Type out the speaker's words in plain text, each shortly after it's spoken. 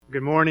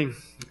Good morning.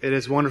 It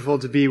is wonderful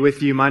to be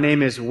with you. My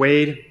name is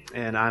Wade,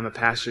 and I'm a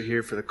pastor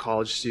here for the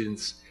college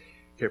students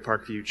here at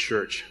Parkview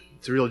Church.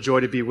 It's a real joy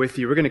to be with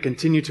you. We're going to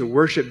continue to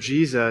worship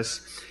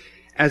Jesus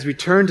as we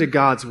turn to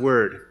God's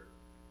Word.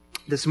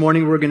 This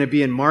morning we're going to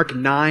be in Mark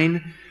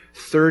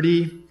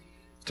 9:30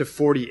 to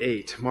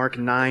 48. Mark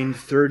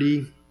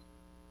 9:30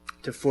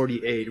 to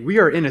 48. We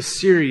are in a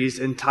series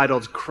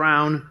entitled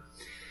Crown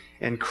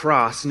and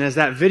Cross. And as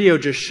that video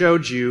just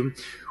showed you,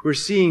 we're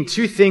seeing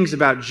two things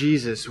about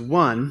Jesus.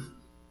 One,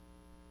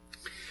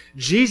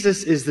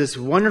 Jesus is this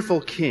wonderful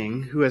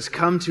king who has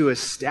come to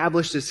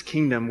establish this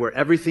kingdom where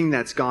everything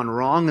that's gone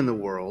wrong in the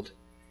world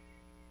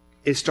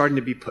is starting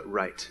to be put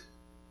right.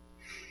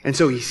 And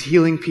so he's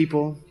healing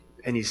people,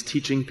 and he's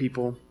teaching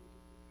people,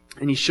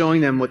 and he's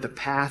showing them what the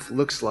path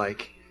looks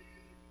like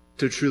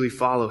to truly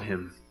follow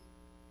him.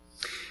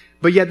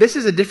 But yet this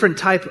is a different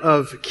type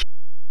of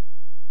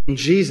king.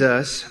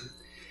 Jesus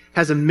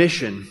has a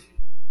mission.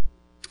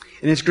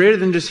 And it's greater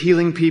than just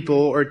healing people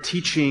or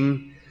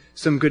teaching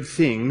some good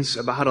things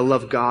about how to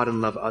love God and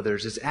love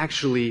others. It's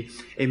actually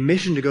a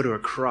mission to go to a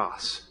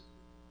cross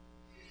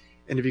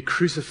and to be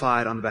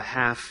crucified on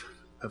behalf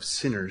of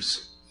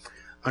sinners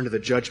under the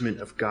judgment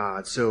of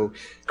God. So,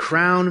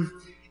 crown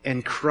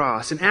and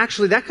cross. And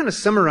actually, that kind of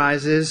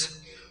summarizes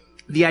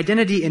the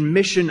identity and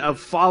mission of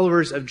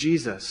followers of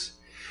Jesus.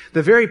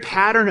 The very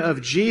pattern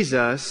of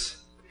Jesus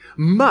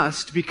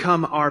must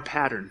become our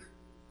pattern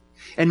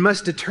and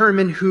must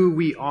determine who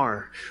we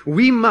are.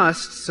 We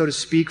must, so to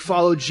speak,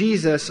 follow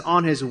Jesus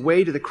on his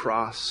way to the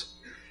cross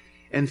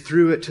and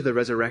through it to the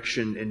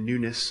resurrection and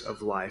newness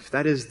of life.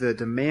 That is the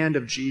demand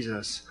of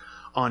Jesus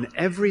on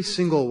every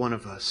single one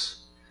of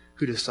us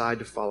who decide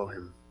to follow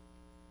him.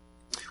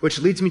 Which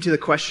leads me to the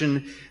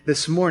question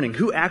this morning: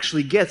 who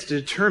actually gets to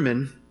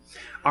determine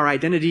our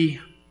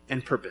identity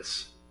and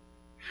purpose?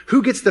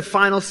 Who gets the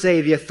final say,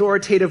 the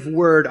authoritative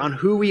word on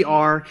who we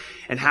are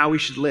and how we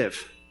should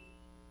live?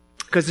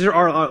 Because there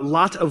are a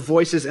lot of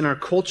voices in our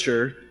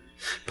culture,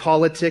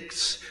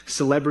 politics,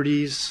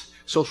 celebrities,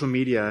 social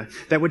media,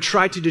 that would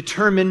try to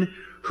determine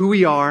who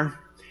we are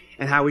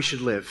and how we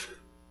should live.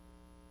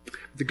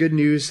 The good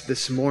news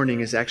this morning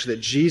is actually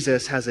that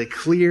Jesus has a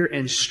clear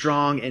and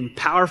strong and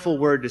powerful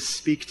word to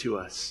speak to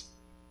us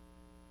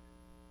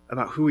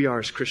about who we are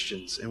as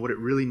Christians and what it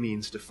really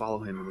means to follow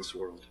him in this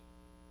world.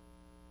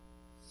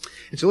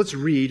 And so let's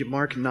read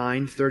Mark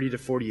 9:30 to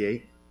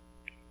 48.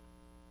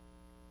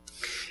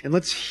 And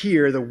let's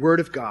hear the word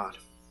of God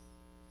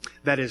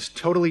that is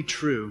totally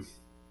true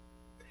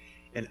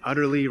and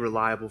utterly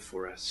reliable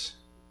for us.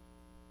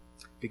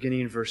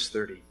 Beginning in verse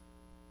 30.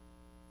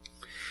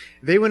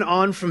 They went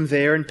on from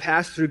there and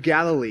passed through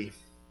Galilee,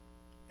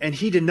 and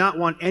he did not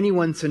want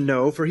anyone to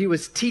know, for he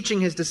was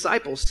teaching his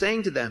disciples,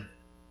 saying to them,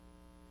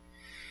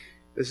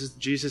 this is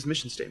Jesus'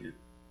 mission statement,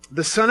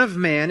 "The Son of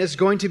Man is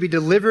going to be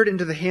delivered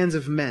into the hands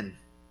of men,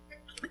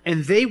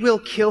 and they will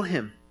kill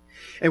him.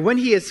 And when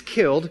he is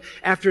killed,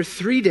 after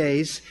 3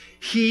 days,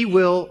 he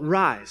will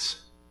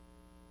rise."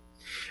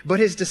 But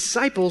his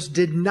disciples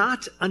did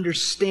not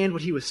understand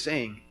what he was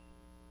saying,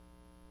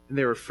 and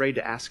they were afraid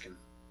to ask him.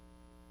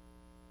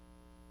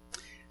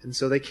 And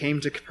so they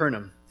came to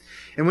Capernaum.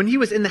 And when he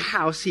was in the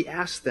house, he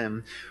asked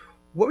them,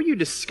 "What were you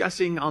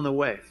discussing on the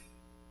way?"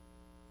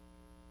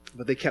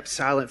 But they kept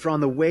silent, for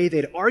on the way they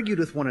had argued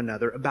with one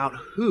another about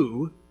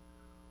who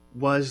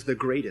was the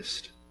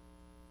greatest.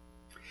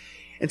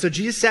 And so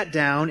Jesus sat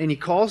down, and he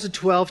calls the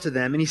 12 to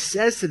them, and he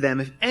says to them,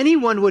 if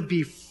anyone would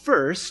be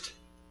first,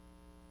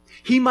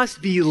 he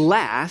must be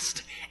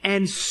last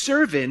and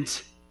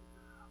servant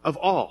of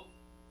all.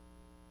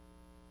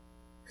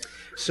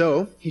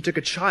 So he took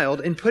a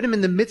child and put him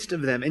in the midst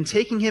of them, and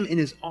taking him in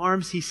his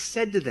arms, he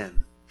said to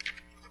them,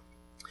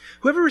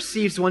 "Whoever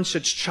receives one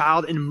such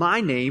child in my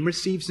name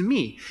receives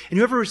me, and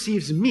whoever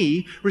receives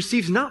me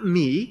receives not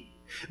me,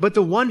 but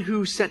the one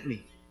who sent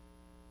me."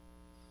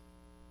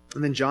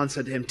 And then John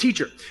said to him,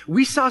 "Teacher,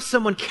 we saw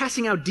someone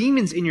casting out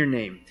demons in your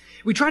name.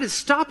 We tried to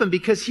stop him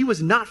because he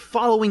was not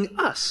following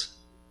us."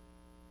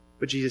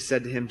 But Jesus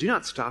said to him, "Do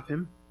not stop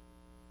him.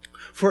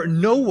 For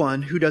no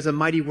one who does a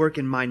mighty work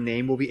in my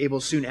name will be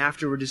able soon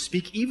afterward to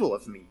speak evil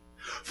of me.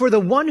 For the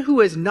one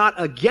who is not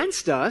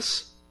against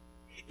us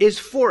is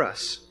for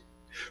us.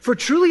 For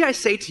truly I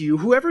say to you,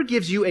 whoever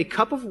gives you a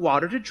cup of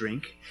water to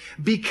drink,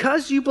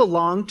 because you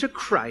belong to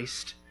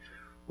Christ,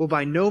 will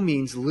by no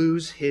means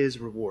lose his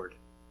reward.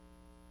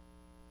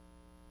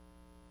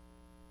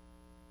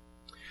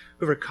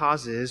 Whoever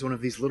causes one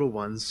of these little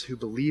ones who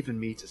believe in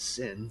me to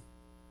sin,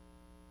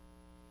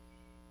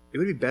 it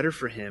would be better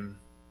for him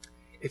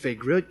if a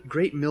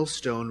great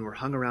millstone were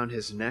hung around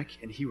his neck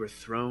and he were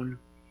thrown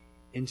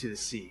into the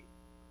sea.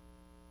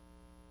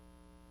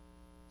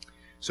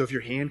 So if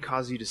your hand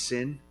causes you to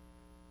sin,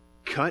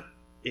 cut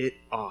it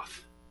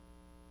off.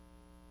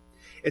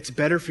 It's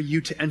better for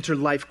you to enter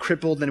life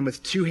crippled than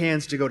with 2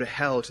 hands to go to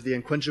hell, to the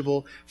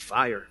unquenchable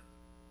fire.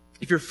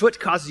 If your foot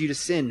causes you to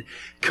sin,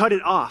 cut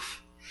it off.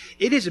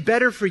 It is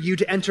better for you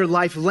to enter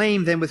life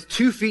lame than with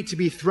 2 feet to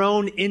be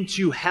thrown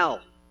into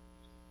hell.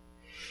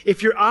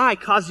 If your eye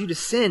causes you to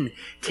sin,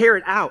 tear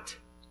it out.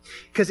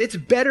 Because it's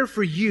better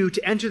for you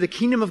to enter the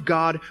kingdom of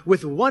God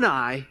with one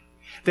eye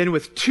than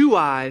with two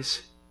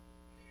eyes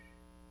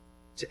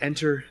to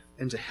enter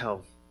into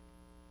hell,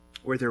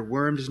 where their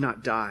worm does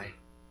not die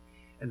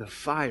and the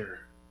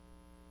fire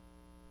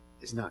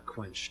is not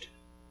quenched.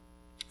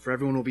 For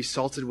everyone will be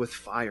salted with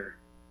fire.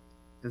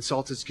 And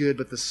salt is good,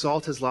 but the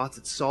salt has lost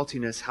its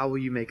saltiness. How will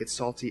you make it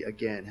salty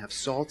again? Have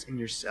salt in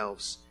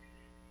yourselves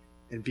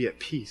and be at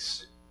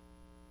peace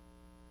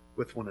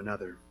with one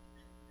another.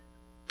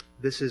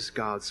 This is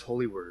God's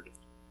holy word.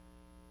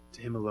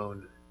 To him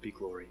alone be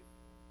glory.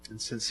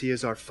 And since he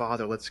is our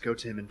Father, let's go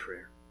to him in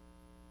prayer.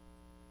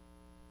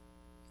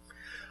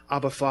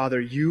 Abba,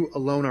 Father, you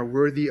alone are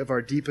worthy of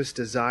our deepest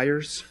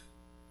desires,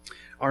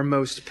 our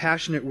most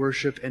passionate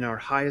worship, and our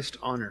highest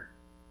honor.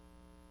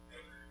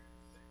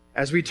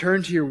 As we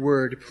turn to your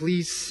word,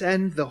 please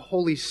send the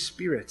Holy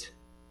Spirit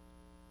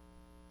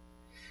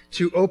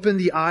to open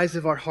the eyes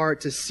of our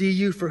heart to see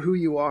you for who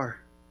you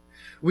are.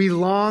 We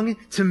long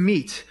to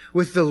meet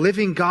with the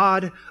living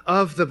God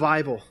of the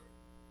Bible.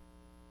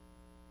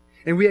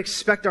 And we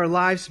expect our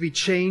lives to be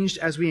changed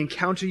as we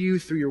encounter you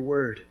through your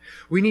word.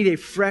 We need a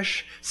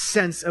fresh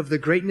sense of the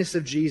greatness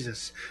of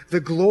Jesus, the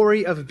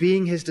glory of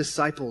being his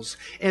disciples,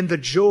 and the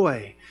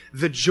joy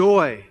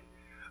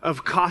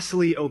of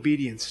costly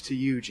obedience to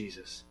you,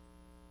 Jesus.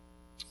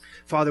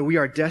 Father, we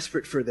are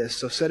desperate for this,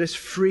 so set us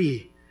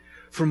free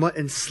from what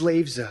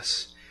enslaves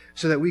us,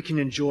 so that we can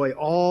enjoy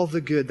all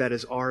the good that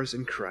is ours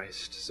in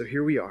Christ. So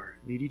here we are,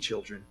 needy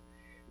children,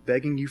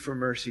 begging you for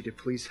mercy to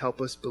please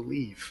help us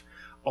believe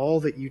all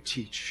that you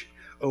teach,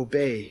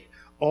 obey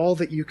all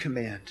that you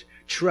command,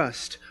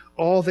 trust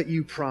all that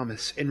you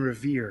promise, and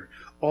revere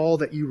all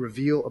that you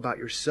reveal about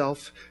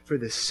yourself for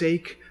the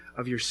sake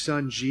of your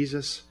Son,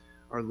 Jesus,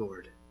 our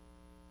Lord.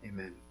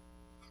 Amen.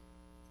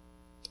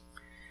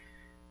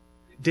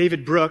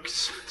 David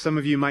Brooks, some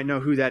of you might know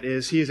who that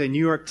is. He is a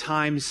New York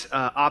Times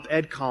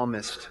op-ed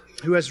columnist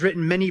who has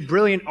written many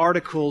brilliant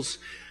articles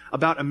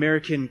about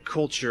American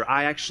culture.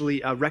 I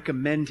actually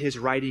recommend his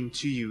writing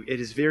to you. It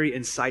is very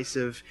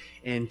incisive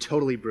and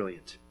totally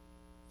brilliant.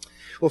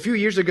 Well, a few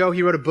years ago,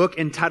 he wrote a book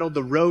entitled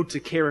The Road to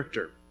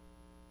Character.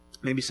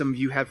 Maybe some of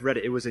you have read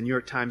it. It was a New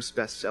York Times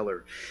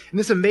bestseller. In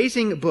this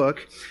amazing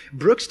book,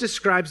 Brooks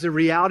describes the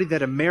reality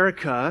that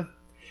America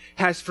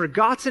has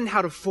forgotten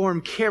how to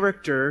form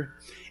character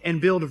and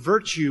build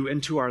virtue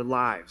into our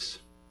lives.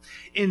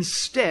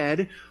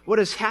 Instead, what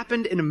has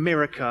happened in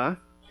America,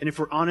 and if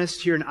we're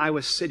honest here in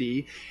Iowa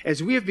City,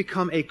 is we have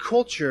become a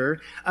culture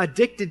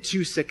addicted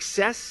to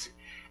success,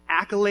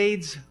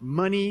 accolades,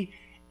 money,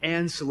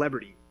 and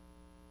celebrity.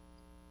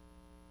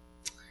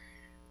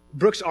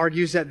 Brooks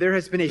argues that there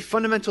has been a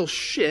fundamental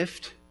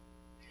shift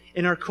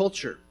in our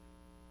culture.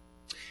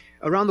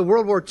 Around the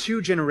World War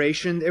II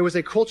generation, there was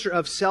a culture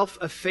of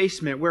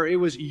self-effacement where it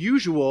was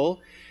usual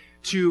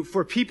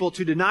for people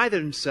to deny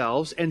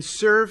themselves and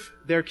serve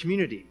their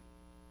community.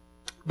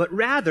 But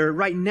rather,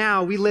 right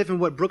now, we live in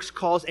what Brooks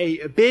calls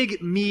a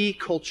big me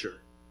culture.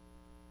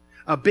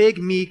 A big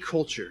me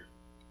culture.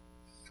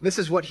 This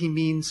is what he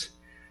means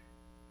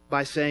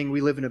by saying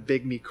we live in a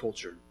big me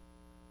culture.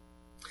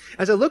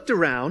 As I looked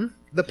around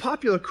the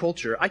popular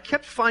culture, I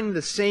kept finding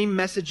the same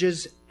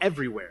messages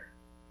everywhere.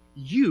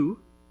 You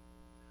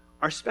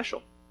are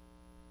special.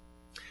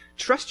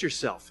 Trust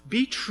yourself.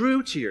 Be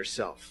true to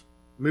yourself.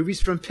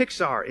 Movies from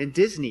Pixar and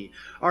Disney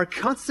are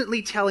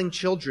constantly telling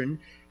children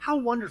how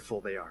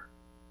wonderful they are.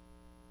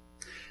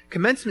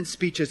 Commencement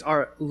speeches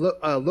are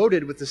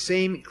loaded with the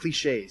same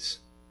cliches.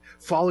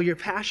 Follow your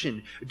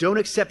passion. Don't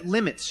accept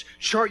limits.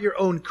 Chart your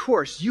own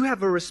course. You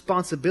have a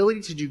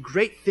responsibility to do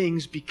great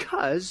things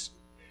because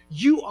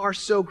you are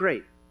so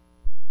great.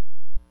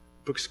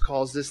 Brooks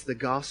calls this the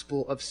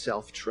gospel of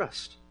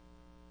self-trust.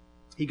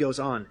 He goes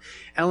on.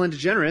 Ellen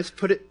DeGeneres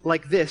put it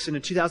like this in a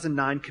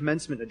 2009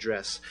 commencement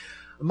address.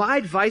 My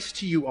advice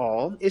to you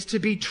all is to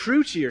be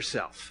true to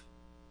yourself,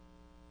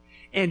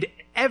 and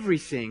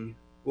everything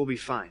will be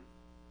fine.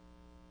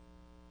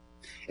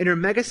 In her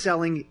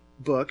mega-selling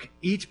book,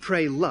 Eat,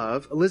 Pray,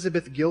 Love,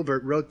 Elizabeth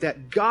Gilbert wrote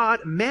that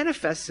God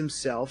manifests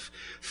himself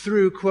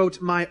through,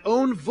 quote, my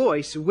own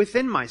voice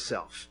within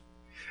myself.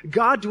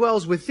 God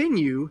dwells within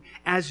you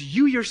as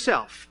you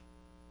yourself,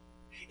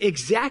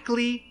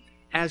 exactly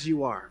as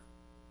you are.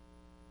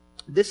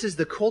 This is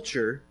the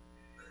culture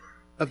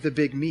of the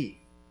big me.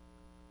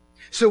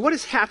 So what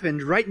has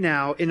happened right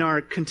now in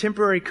our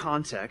contemporary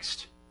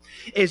context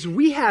is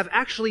we have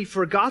actually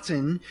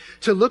forgotten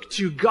to look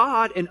to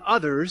God and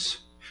others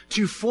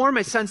to form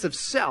a sense of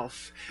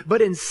self,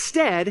 but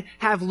instead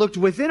have looked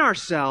within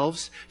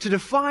ourselves to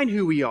define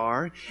who we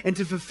are and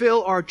to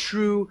fulfill our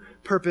true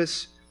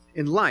purpose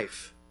in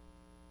life.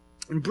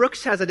 And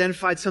Brooks has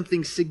identified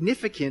something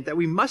significant that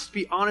we must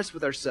be honest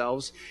with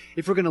ourselves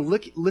if we're going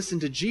to listen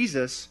to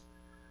Jesus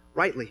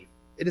rightly.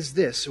 It is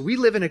this: we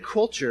live in a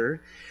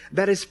culture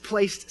that has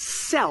placed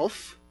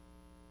self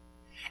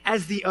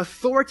as the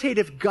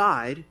authoritative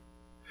guide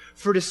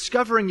for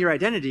discovering your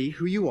identity,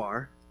 who you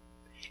are,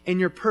 and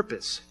your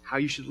purpose, how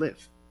you should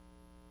live.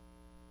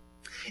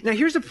 Now,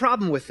 here's the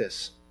problem with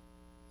this.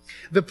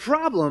 The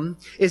problem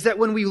is that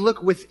when we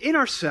look within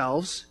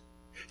ourselves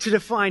to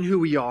define who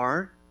we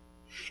are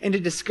and to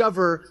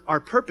discover our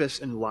purpose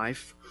in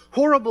life,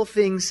 horrible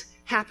things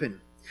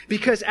happen.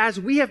 Because as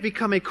we have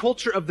become a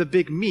culture of the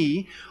big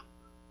me,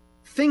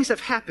 things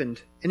have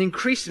happened and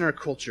increased in our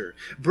culture.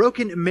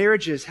 Broken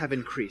marriages have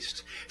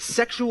increased.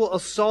 Sexual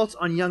assaults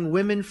on young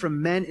women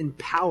from men in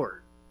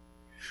power.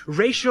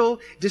 Racial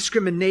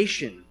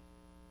discrimination.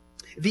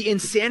 The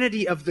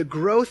insanity of the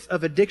growth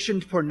of addiction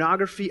to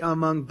pornography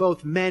among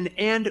both men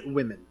and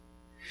women.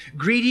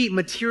 Greedy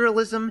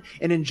materialism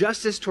and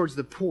injustice towards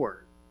the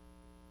poor.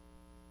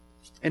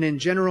 And in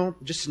general,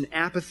 just an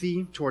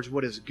apathy towards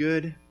what is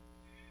good,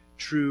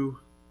 true,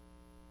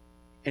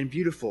 and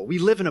beautiful. We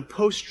live in a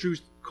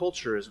post-truth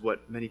culture, is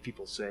what many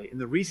people say. And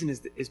the reason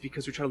is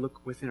because we try to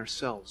look within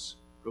ourselves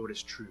for what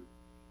is true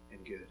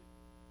and good.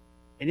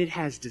 And it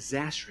has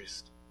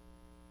disastrous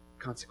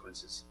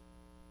consequences.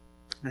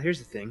 Now here's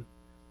the thing.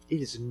 It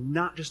is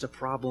not just a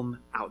problem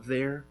out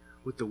there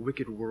with the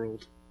wicked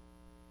world,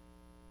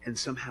 and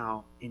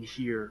somehow in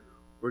here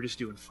we're just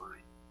doing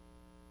fine.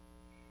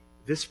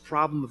 This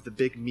problem of the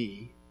big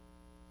me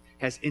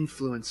has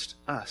influenced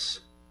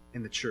us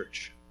in the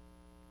church.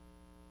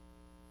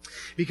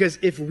 Because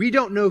if we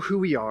don't know who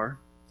we are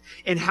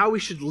and how we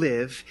should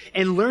live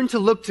and learn to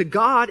look to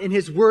God and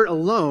His Word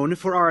alone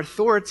for our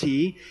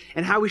authority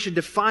and how we should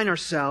define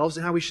ourselves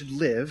and how we should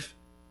live,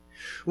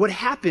 what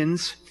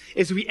happens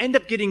is we end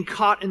up getting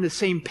caught in the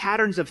same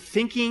patterns of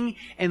thinking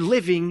and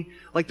living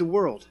like the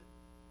world.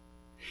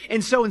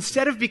 And so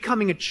instead of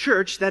becoming a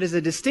church that is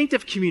a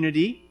distinctive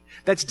community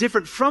that's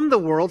different from the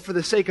world for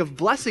the sake of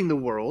blessing the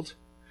world,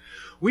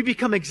 we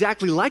become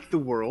exactly like the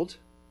world,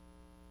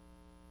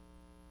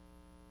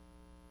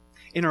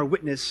 and our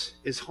witness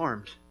is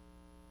harmed.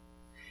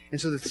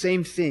 And so the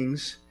same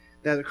things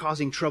that are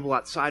causing trouble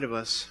outside of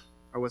us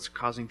are what's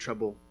causing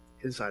trouble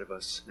inside of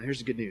us. Now here's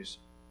the good news.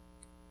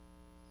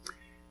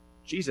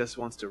 Jesus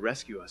wants to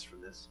rescue us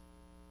from this.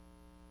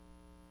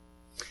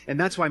 And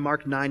that's why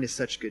Mark 9 is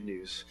such good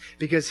news.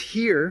 Because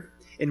here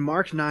in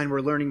Mark 9,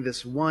 we're learning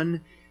this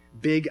one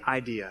big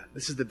idea.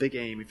 This is the big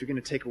aim. If you're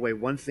going to take away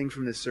one thing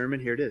from this sermon,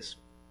 here it is.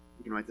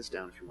 You can write this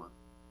down if you want.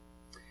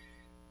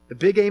 The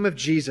big aim of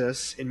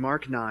Jesus in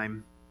Mark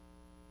 9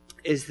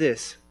 is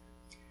this.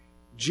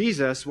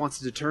 Jesus wants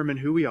to determine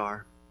who we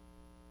are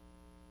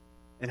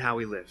and how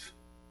we live.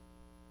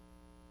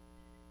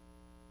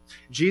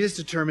 Jesus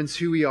determines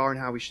who we are and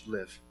how we should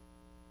live.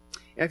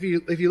 If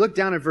you look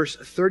down at verse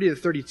 30 to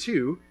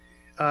 32,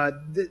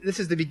 this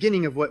is the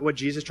beginning of what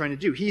Jesus is trying to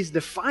do. He's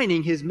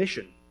defining His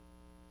mission.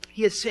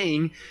 He is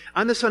saying,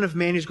 I'm the Son of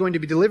Man who's going to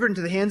be delivered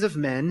into the hands of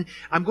men.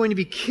 I'm going to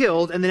be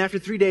killed, and then after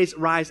 3 days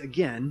rise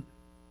again.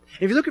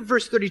 And if you look at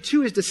verse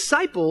 32, His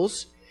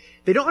disciples,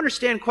 they don't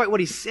understand quite what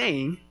He's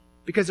saying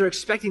because they're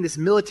expecting this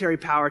military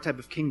power type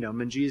of kingdom,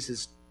 and Jesus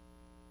is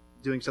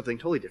doing something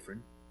totally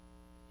different.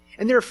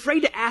 And they're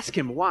afraid to ask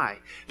Him why.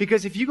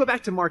 Because if you go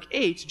back to Mark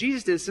 8,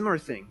 Jesus did a similar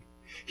thing.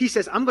 He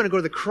says, I'm going to go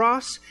to the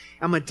cross,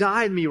 I'm going to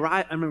die, and I'm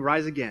going to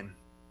rise again.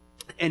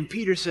 And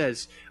Peter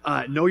says,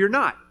 no, you're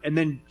not. And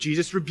then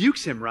Jesus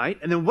rebukes him, right?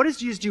 And then what does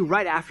Jesus do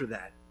right after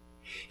that?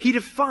 He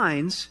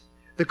defines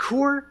the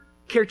core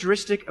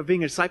characteristic of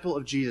being a disciple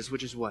of Jesus,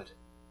 which is what?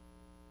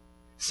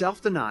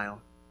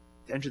 Self-denial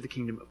to enter the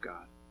kingdom of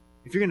God.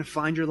 If you're going to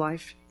find your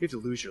life, you have to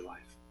lose your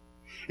life.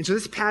 And so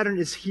this pattern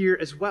is here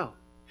as well.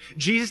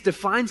 Jesus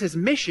defines His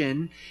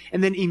mission,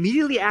 and then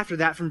immediately after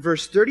that, from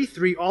verse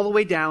 33 all the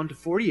way down to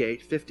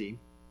 48, 50,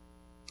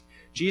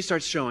 Jesus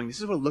starts showing, this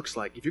is what it looks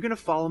like. If you're going to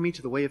follow me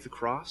to the way of the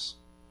cross,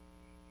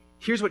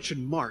 here's what should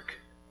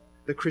mark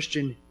the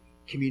Christian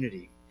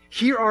community.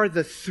 Here are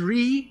the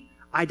 3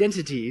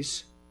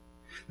 identities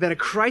that a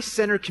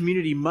Christ-centered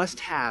community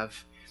must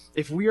have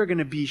if we are going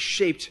to be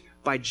shaped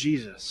by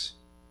Jesus.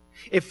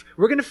 If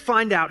we're going to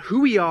find out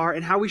who we are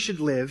and how we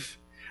should live,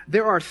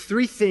 there are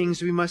 3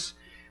 things we must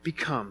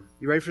become.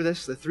 You ready for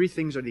this? The 3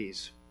 things are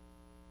these.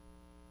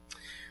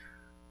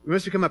 We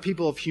must become a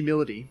people of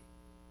humility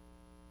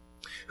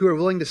who are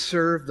willing to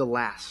serve the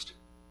last.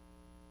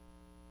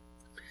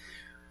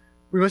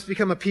 We must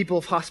become a people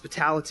of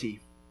hospitality,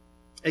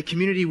 a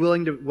community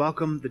willing to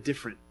welcome the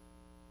different.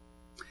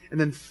 And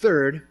then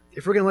third,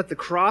 if we're going to let the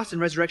cross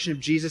and resurrection of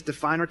Jesus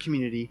define our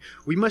community,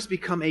 we must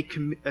become a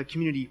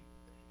community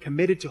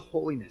committed to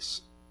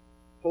holiness.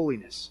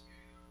 Holiness.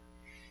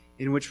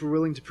 In which we're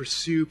willing to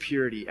pursue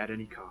purity at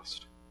any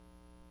cost.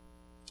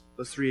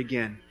 Those 3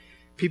 again.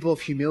 People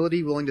of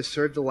humility, willing to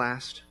serve the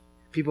last.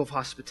 People of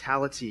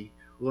hospitality,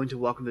 willing to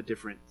welcome the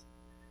different.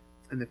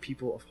 And the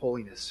people of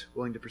holiness,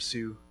 willing to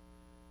pursue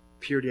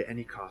purity at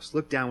any cost.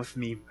 Look down with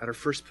me at our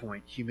first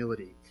point,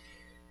 humility.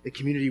 A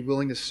community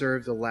willing to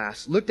serve the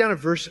last. Look down at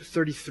verse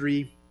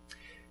 33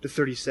 to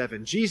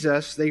 37.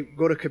 Jesus, they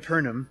go to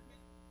Capernaum.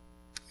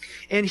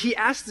 And He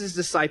asked His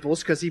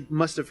disciples, because He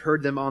must have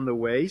heard them on the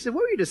way, He said,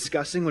 what were you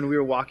discussing when we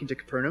were walking to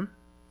Capernaum?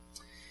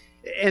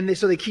 And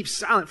so they keep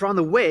silent. For on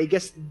the way,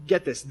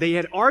 get this, they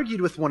had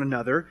argued with one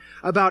another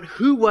about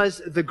who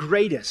was the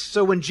greatest.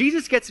 So when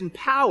Jesus gets in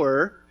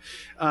power,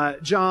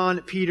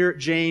 John, Peter,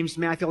 James,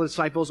 Matthew, all the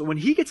disciples, when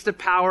he gets to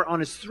power on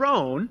his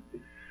throne,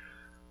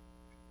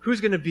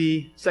 who's going to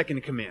be second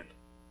in command?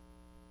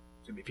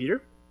 It's going to be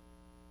Peter?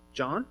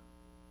 John?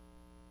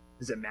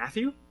 Is it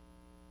Matthew?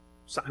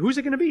 Who's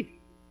it going to be?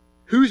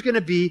 Who's going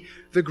to be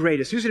the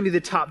greatest? Who's going to be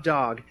the top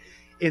dog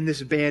in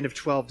this band of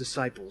 12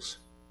 disciples?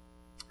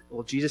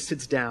 Well, Jesus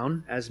sits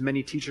down, as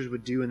many teachers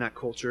would do in that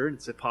culture.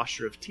 It's a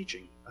posture of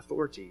teaching,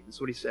 authority.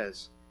 That's what he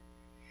says.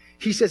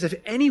 He says, if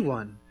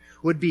anyone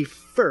would be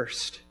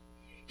first,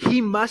 he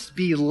must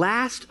be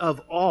last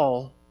of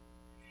all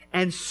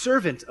and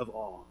servant of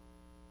all.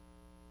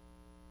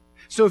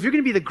 So if you're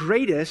going to be the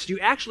greatest, you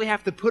actually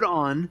have to put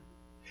on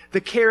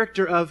the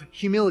character of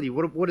humility.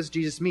 What does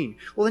Jesus mean?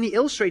 Well, then he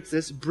illustrates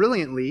this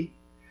brilliantly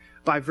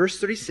by verse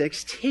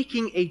 36,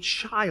 taking a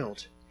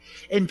child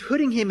and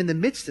putting him in the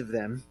midst of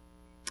them,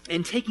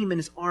 and taking him in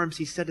his arms,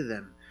 he said to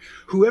them,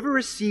 whoever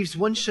receives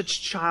one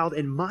such child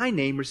in my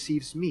name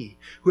receives me.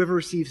 Whoever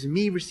receives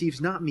me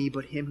receives not me,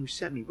 but him who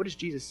sent me. What is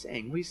Jesus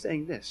saying? Well, he's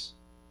saying this.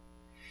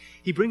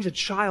 He brings a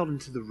child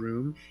into the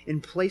room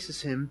and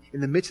places him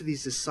in the midst of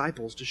these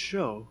disciples to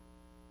show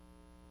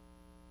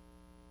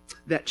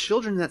that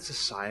children in that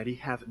society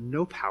have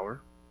no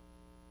power,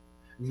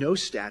 no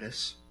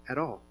status at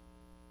all.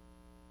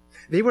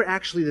 They were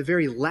actually the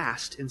very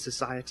last in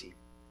society.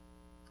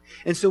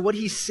 And so what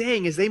he's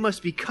saying is they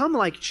must become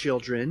like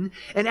children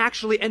and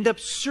actually end up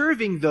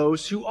serving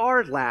those who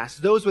are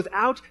last, those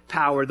without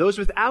power, those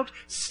without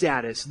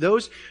status,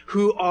 those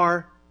who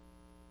are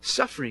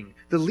suffering,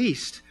 the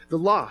least, the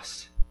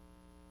lost.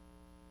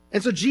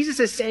 And so Jesus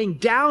is saying,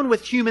 down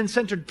with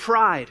human-centered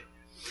pride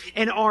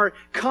and our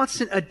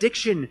constant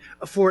addiction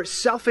for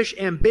selfish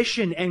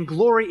ambition and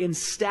glory in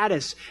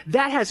status.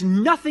 That has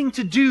nothing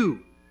to do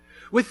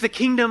with the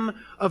kingdom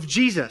of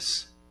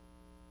Jesus.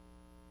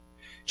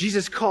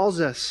 Jesus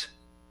calls us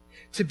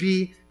to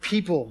be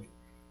people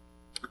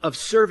of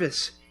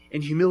service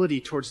and humility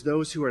towards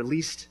those who are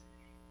least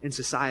in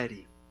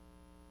society.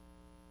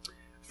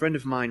 A friend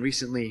of mine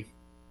recently,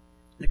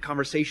 in a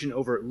conversation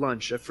over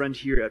lunch, a friend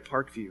here at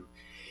Parkview,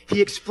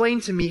 he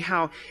explained to me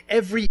how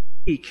every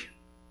week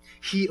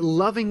he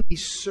lovingly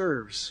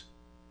serves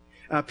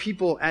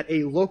people at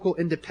a local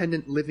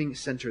independent living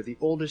center, the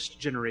oldest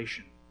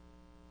generation.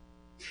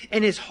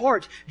 And his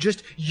heart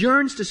just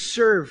yearns to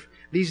serve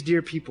these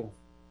dear people.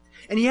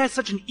 And he has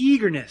such an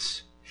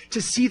eagerness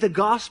to see the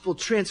gospel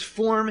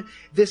transform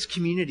this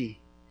community.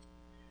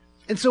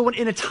 And so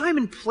in a time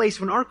and place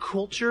when our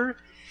culture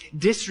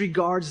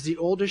disregards the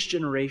oldest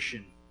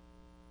generation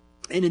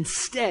and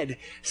instead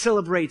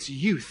celebrates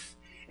youth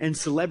and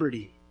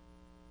celebrity,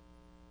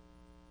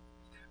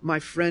 my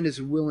friend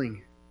is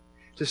willing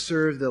to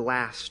serve the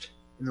last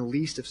and the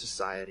least of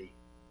society.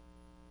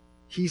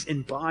 He's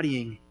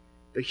embodying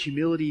the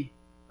humility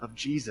of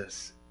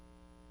Jesus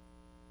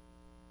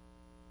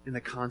in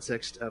the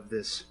context of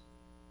this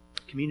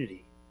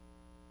community.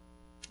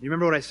 You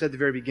remember what I said at the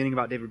very beginning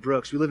about David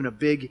Brooks? We live in a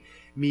big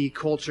me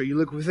culture. You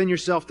look within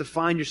yourself, to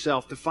find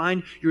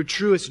your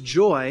truest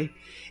joy.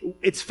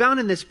 It's found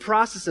in this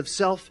process of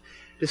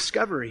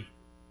self-discovery.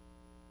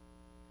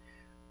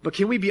 But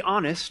can we be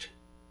honest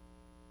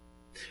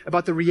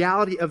about the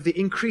reality of the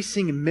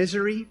increasing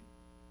misery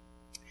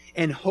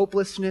and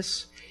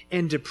hopelessness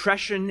and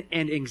depression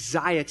and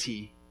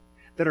anxiety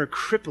that are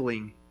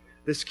crippling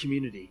this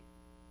community?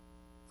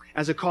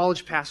 As a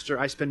college pastor,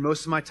 I spend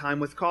most of my time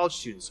with college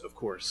students, of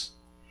course.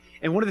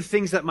 And one of the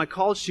things that my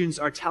college students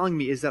are telling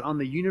me is that on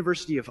the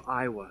University of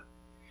Iowa,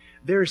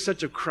 there is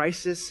such a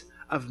crisis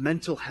of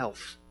mental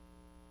health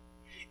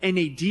and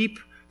a deep,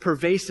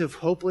 pervasive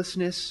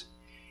hopelessness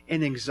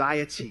and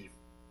anxiety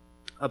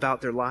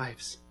about their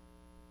lives.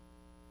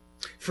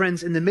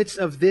 Friends, in the midst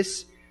of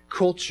this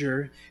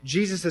culture,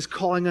 Jesus is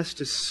calling us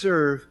to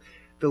serve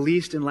the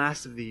least and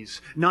last of these,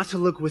 not to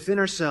look within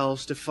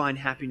ourselves to find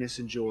happiness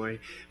and joy,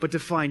 but to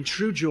find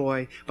true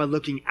joy by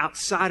looking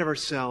outside of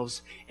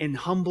ourselves in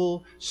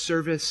humble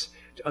service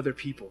to other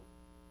people.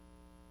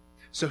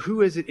 So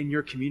who is it in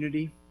your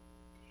community,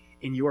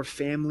 in your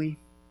family?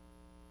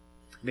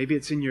 Maybe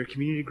it's in your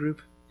community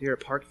group here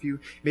at Parkview.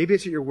 Maybe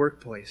it's at your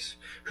workplace.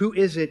 Who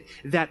is it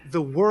that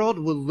the world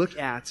will look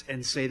at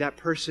and say that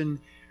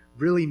person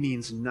really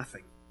means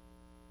nothing?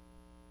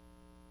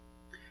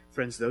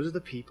 Friends, those are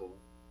the people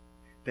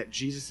that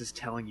Jesus is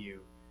telling you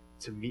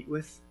to meet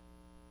with,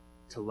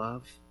 to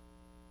love,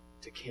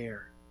 to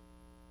care,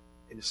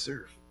 and to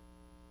serve.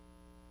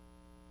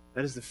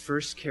 That is the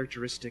first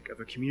characteristic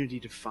of a community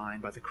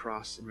defined by the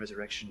cross and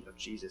resurrection of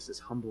Jesus, is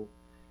humble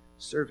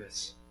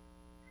service.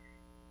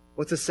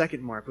 What's the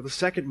second mark? Well, the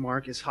second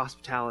mark is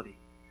hospitality.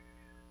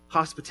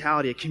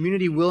 Hospitality, a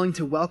community willing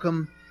to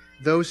welcome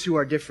those who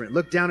are different.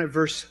 Look down at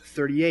verse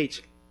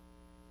 38.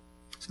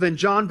 So then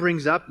John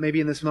brings up, maybe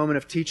in this moment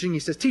of teaching, he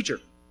says, "Teacher,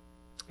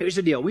 here's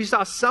the deal. We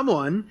saw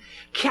someone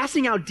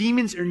casting out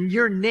demons in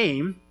your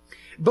name,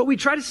 but we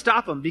tried to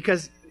stop him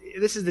because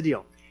this is the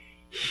deal.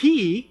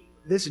 He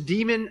this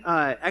demon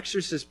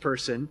exorcist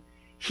person,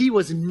 he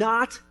was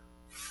not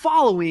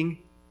following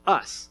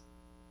us.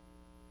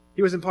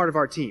 He wasn't part of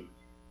our team.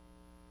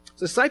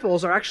 So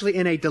disciples are actually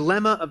in a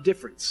dilemma of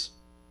difference.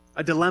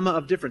 A dilemma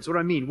of difference. What do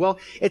I mean? Well,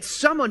 it's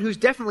someone who's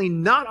definitely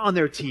not on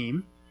their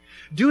team,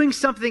 doing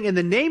something in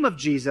the name of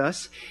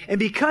Jesus, and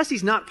because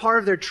he's not part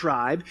of their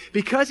tribe,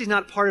 because he's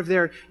not part of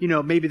their,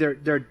 maybe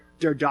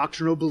their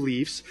doctrinal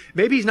beliefs,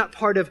 maybe he's not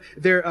part of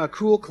their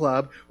cool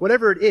club,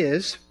 whatever it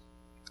is,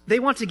 they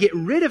want to get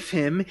rid of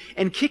him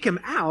and kick him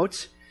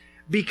out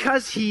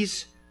because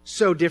he's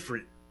so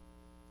different.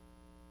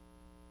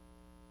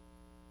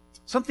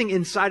 Something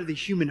inside of the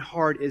human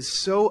heart is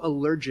so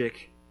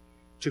allergic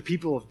to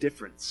people of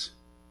difference.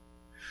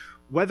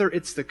 Whether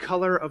it's the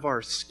color of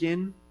our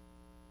skin,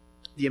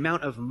 the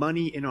amount of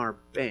money in our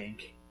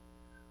bank,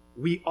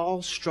 we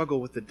all struggle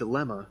with the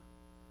dilemma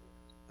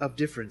of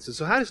difference. And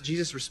so how does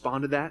Jesus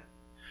respond to that?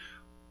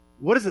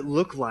 What does it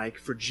look like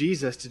for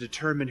Jesus to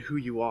determine who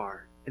you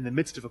are in the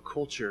midst of a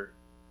culture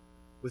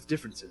with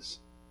differences?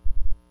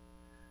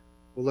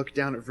 We'll look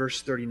down at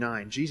verse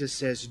 39. Jesus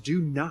says,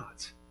 "Do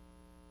not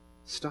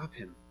stop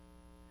him.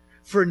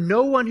 For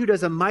no one who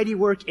does a mighty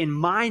work in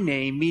my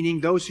name," meaning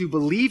those who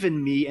believe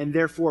in me and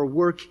therefore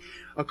work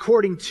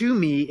according to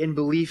me in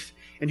belief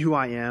in who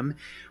I am,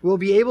 "will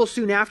be able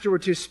soon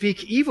afterward to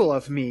speak evil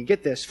of me."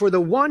 Get this. "For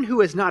the one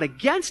who is not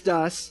against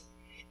us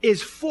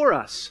is for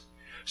us."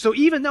 So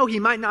even though he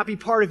might not be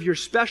part of your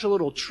special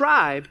little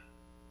tribe,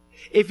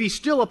 if he's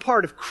still a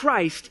part of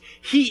Christ,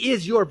 he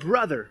is your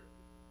brother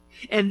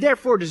and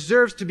therefore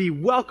deserves to be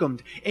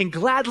welcomed and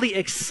gladly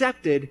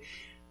accepted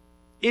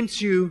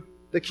into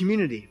the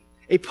community.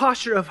 A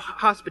posture of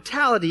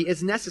hospitality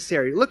is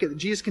necessary. Look at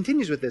Jesus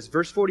continues with this,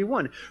 verse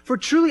 41. "For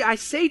truly I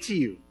say to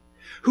you,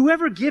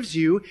 whoever gives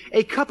you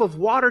a cup of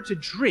water to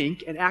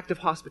drink," an act of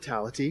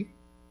hospitality,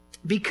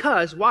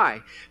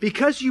 why?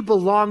 Because you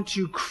belong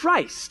to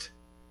Christ,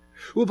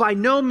 will by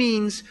no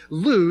means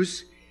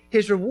lose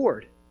his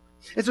reward.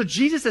 And so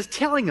Jesus is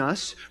telling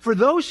us, for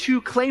those who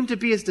claim to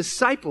be his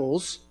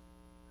disciples,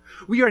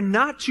 we are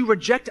not to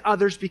reject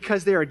others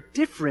because they are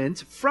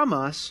different from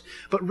us,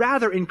 but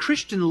rather in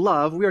Christian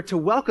love, we are to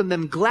welcome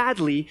them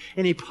gladly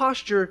in a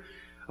posture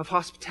of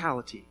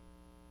hospitality.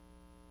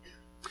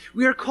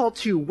 We are called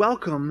to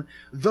welcome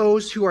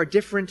those who are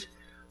different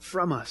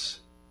from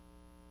us.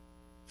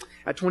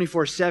 At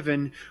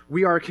 24/7,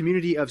 we are a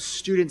community of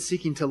students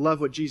seeking to love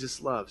what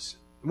Jesus loves.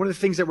 One of the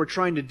things that we're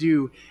trying to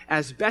do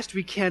as best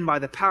we can by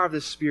the power of the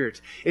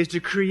Spirit is to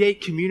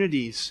create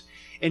communities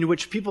in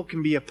which people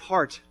can be a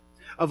part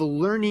of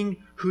learning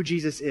who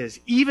Jesus is,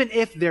 even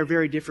if they're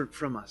very different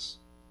from us.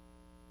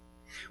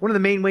 One of the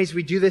main ways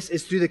we do this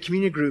is through the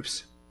community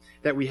groups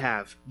that we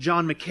have.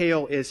 John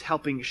McHale is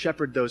helping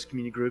shepherd those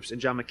community groups, and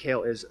John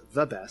McHale is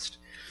the best.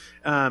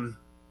 And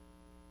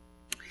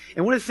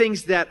one of the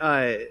things that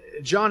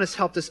John has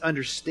helped us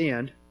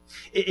understand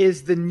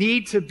is the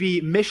need to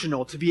be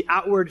missional, to be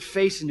outward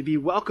facing, to be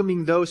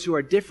welcoming those who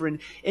are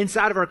different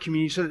inside of our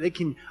community so that they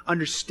can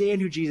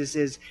understand who Jesus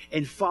is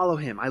and follow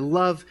him. I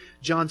love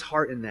John's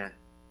heart in that.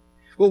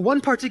 Well,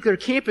 one particular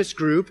campus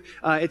group,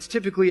 it's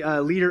typically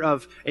a leader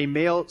of a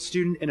male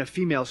student and a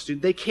female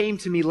student. They came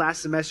to me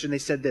last semester and they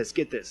said this,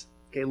 get this,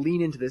 okay,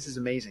 lean into this, is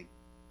amazing.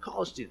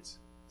 College students,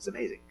 it's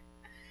amazing.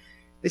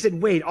 They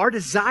said, "Wade, our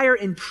desire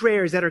and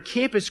prayer is that our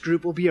campus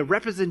group will be a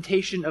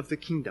representation of the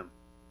kingdom."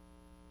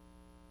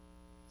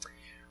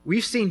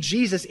 We've seen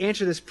Jesus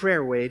answer this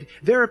prayer, Wade.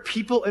 There are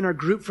people in our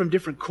group from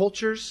different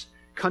cultures,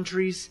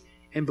 countries,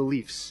 and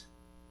beliefs.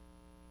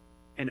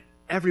 And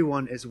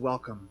everyone is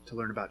welcome to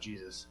learn about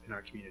Jesus in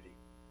our community.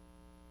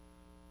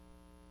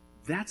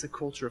 That's a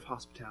culture of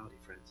hospitality,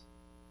 friends.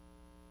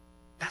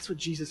 That's what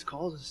Jesus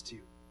calls us to.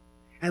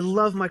 I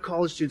love my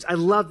college students. I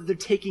love that they're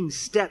taking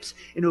steps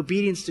in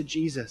obedience to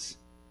Jesus.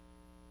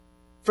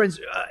 Friends,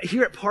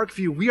 here at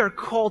Parkview, we are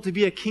called to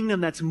be a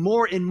kingdom that's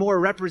more and more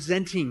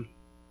representing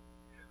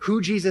who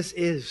Jesus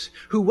is,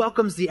 who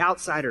welcomes the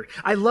outsider.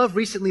 I love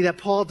recently that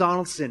Paul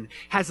Donaldson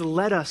has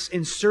led us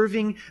in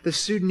serving the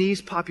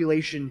Sudanese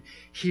population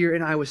here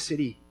in Iowa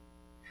City.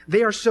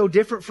 They are so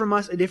different from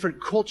us, a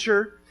different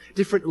culture,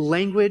 different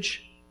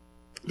language,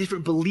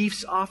 different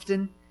beliefs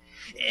often.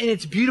 And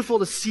it's beautiful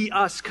to see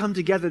us come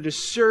together to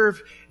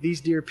serve these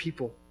dear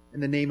people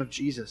in the name of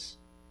Jesus.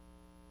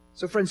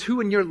 So friends,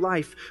 who in your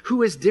life,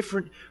 who is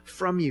different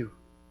from you?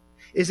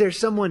 Is there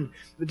someone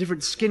with a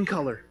different skin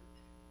color?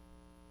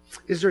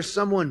 Is there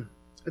someone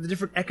with a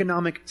different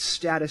economic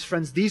status?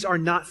 Friends, these are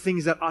not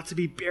things that ought to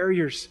be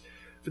barriers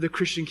for the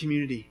Christian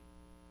community.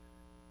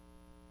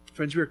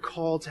 Friends, we are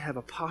called to have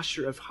a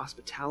posture of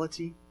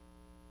hospitality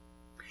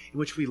in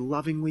which we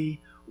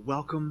lovingly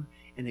welcome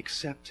and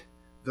accept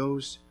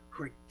those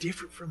who are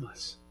different from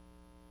us.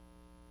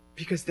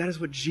 Because that is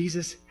what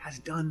Jesus has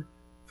done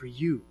for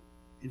you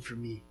and for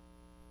me.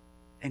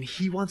 And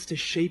he wants to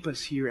shape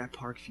us here at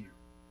Parkview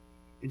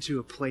into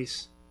a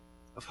place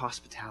of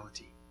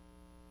hospitality,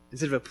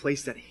 instead of a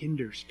place that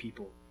hinders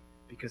people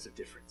because of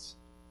difference.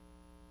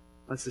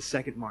 That's the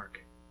second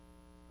mark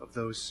of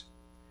those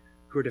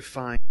who are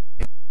defined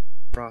by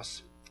the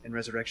cross and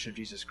resurrection of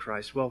Jesus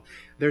Christ? Well,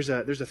 there's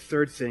a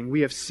third thing.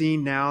 We have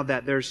seen now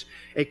that there's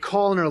a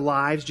call in our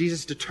lives.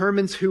 Jesus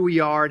determines who we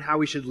are and how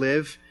we should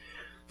live.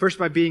 First,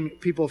 by being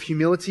people of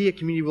humility, a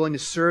community willing to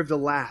serve the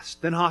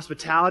last. Then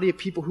hospitality, a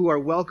people who are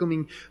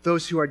welcoming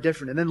those who are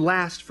different. And then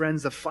last,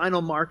 friends, the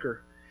final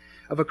marker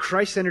of a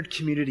Christ-centered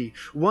community,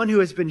 one who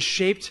has been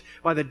shaped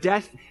by the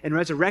death and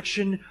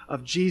resurrection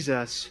of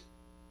Jesus,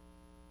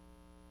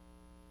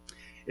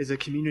 is a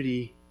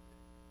community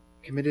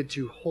committed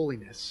to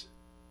holiness.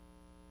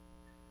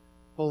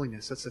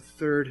 Holiness, that's the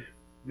third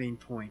main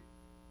point.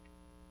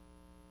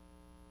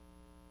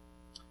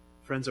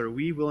 Friends, are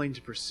we willing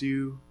to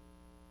pursue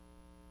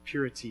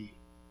purity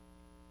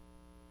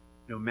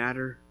no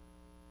matter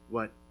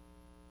what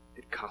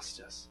it costs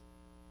us?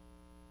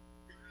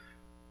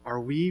 Are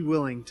we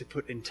willing to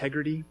put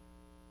integrity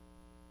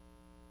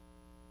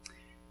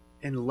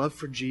and love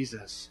for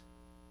Jesus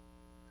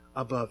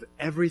above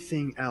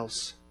everything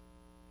else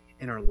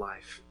in our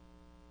life?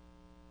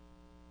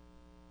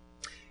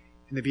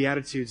 In the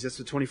Beatitudes, that's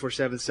the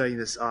 24/7 studying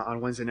this. On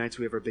Wednesday nights,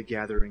 we have our big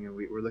gathering, and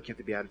we're looking at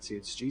the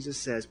Beatitudes. Jesus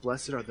says,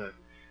 "Blessed are the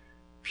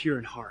pure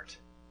in heart,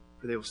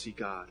 for they will see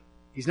God."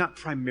 He's not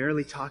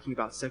primarily talking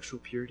about sexual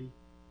purity.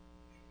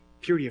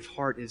 Purity of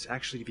heart is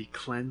actually to be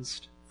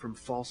cleansed from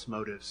false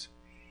motives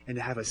and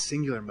to have a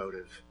singular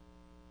motive,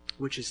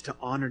 which is to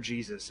honor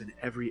Jesus in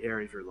every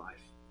area of your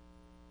life.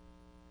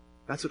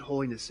 That's what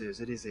holiness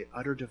is. It is an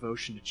utter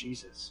devotion to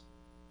Jesus.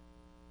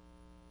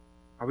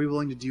 Are we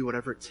willing to do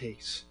whatever it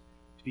takes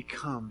to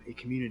become a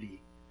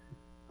community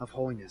of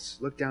holiness?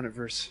 Look down at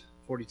verse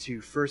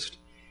 42. First,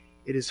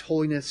 it is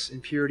holiness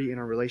and purity in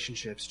our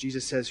relationships.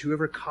 Jesus says,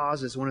 "Whoever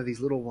causes one of these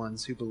little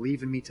ones who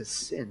believe in me to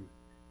sin,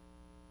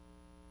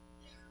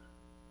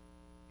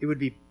 it would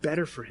be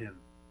better for him."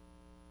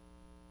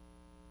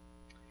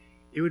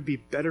 It would be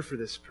better for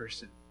this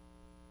person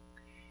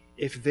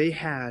if they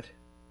had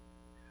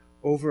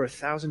over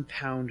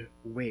 1,000-pound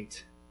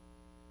weight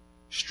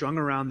strung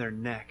around their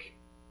neck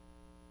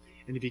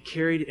and to be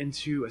carried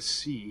into a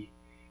sea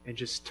and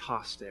just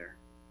tossed there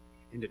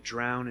and to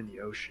drown in the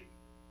ocean.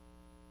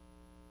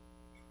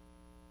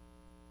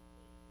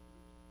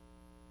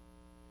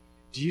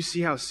 Do you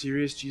see how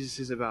serious Jesus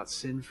is about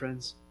sin,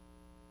 friends?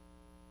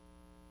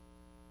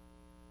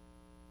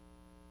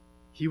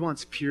 He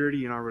wants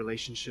purity in our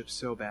relationships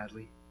so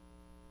badly,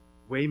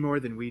 way more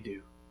than we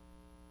do.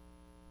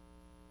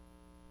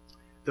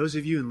 Those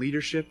of you in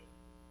leadership,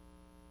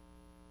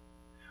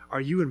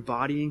 are you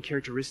embodying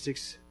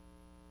characteristics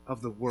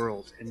of the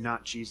world and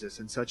not Jesus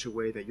in such a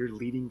way that you're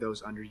leading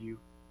those under you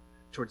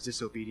towards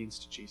disobedience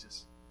to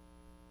Jesus?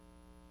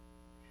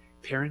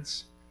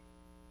 Parents,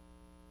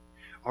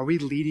 are we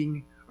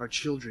leading our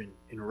children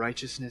in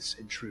righteousness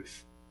and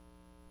truth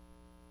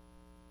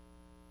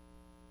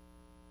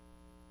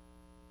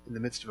in the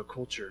midst of a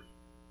culture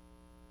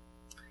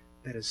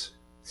that is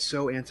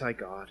so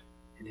anti-God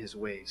in his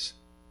ways?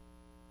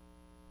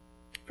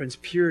 Friends,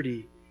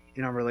 purity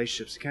in our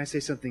relationships. Can I say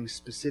something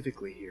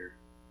specifically here?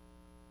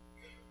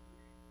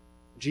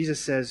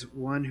 Jesus says,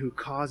 "One who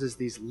causes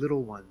these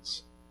little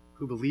ones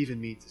who believe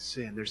in me to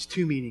sin." There's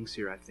two meanings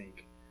here, I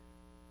think.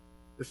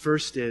 The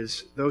first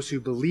is those who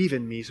believe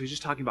in me. So he's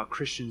just talking about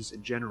Christians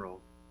in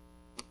general.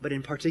 But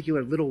in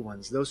particular, little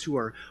ones, those who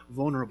are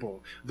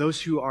vulnerable,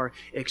 those who are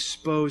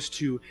exposed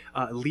to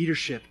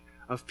leadership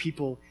of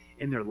people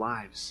in their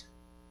lives.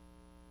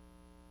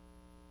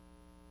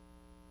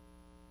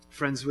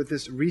 Friends, with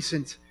this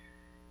recent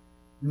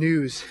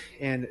news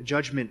and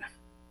judgment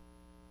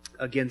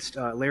against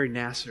Larry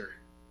Nassar,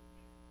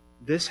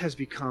 this has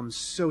become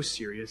so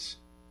serious.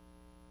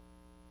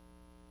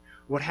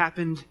 What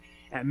happened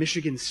at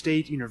Michigan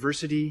State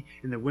University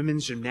in the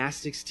women's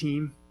gymnastics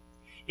team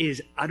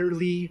is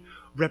utterly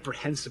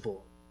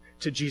reprehensible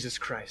to Jesus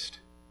Christ.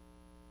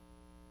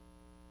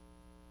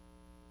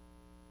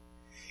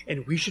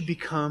 And we should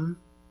become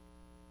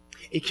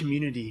a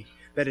community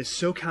that is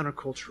so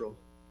countercultural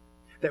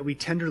that we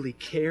tenderly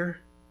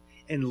care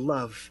and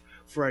love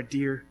for our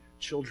dear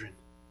children,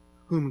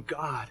 whom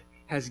God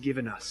has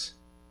given us.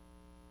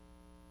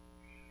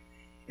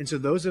 And so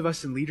those of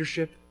us in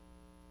leadership,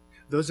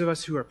 those of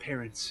us who are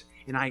parents,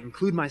 and I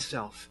include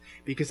myself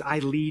because I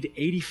lead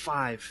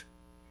 85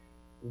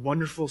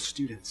 wonderful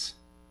students,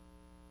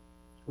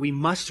 we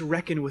must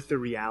reckon with the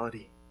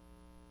reality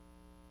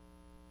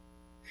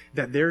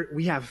that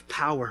we have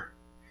power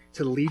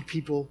to lead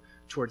people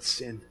towards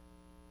sin.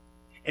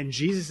 And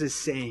Jesus is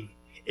saying,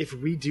 if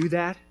we do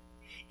that,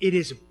 it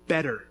is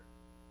better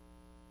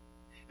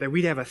that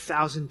we'd have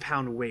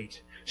 1,000-pound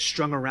weight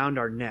strung around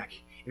our neck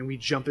and we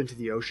jump into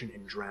the ocean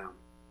and drown.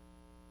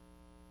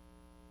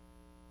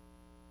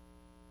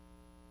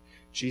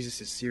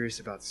 Jesus is serious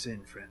about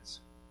sin, friends,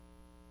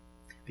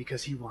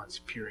 because he wants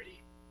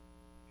purity.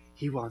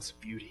 He wants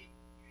beauty.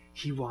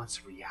 He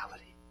wants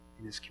reality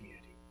in his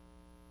community.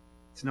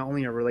 It's not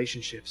only in our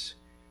relationships,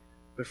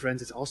 but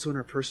friends, it's also in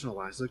our personal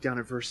lives. Look down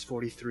at verse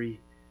 43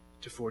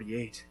 to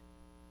 48.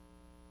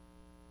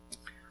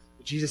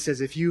 Jesus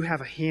says, if you have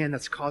a hand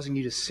that's causing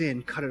you to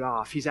sin, cut it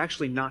off. He's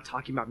actually not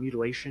talking about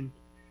mutilation.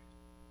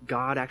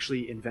 God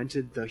actually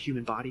invented the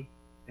human body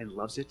and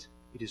loves it.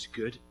 It is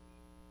good.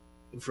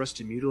 And for us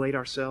to mutilate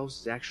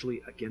ourselves is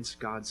actually against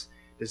God's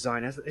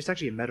design. It's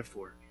actually a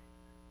metaphor.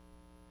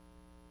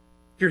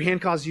 If your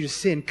hand causes you to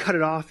sin, cut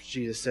it off,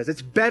 Jesus says.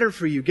 It's better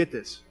for you, get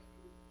this.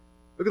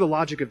 Look at the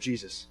logic of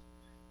Jesus.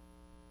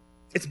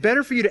 It's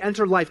better for you to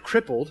enter life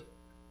crippled,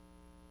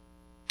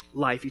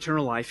 life,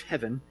 eternal life,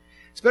 heaven.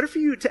 It's better for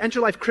you to enter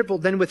life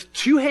crippled than with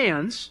two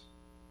hands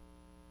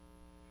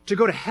to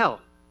go to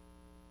hell,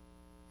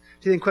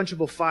 to the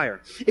unquenchable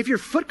fire. If your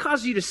foot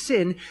causes you to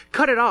sin,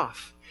 cut it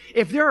off.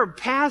 If there are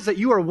paths that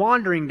you are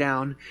wandering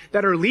down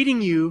that are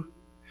leading you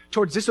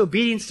towards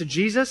disobedience to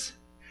Jesus,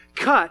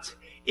 cut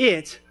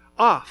it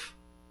off.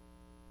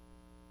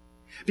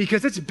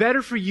 Because it's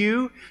better for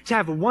you to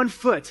have one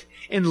foot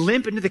and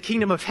limp into the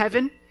kingdom of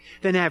heaven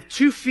than to have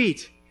 2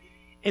 feet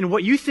and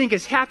what you think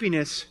is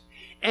happiness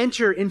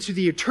enter into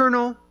the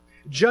eternal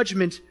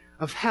judgment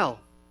of hell.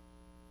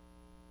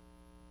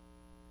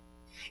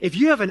 If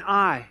you have an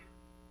eye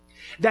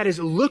that is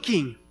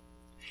looking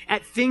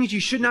at things you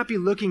should not be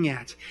looking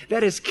at,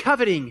 that is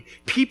coveting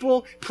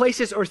people,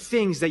 places, or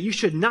things that you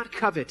should not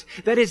covet,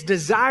 that is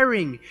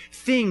desiring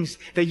things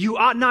that you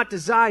ought not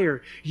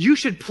desire, you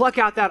should pluck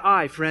out that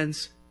eye,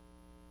 friends.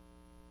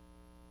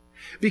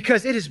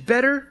 Because it is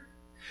better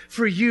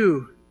for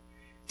you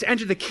to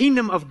enter the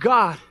kingdom of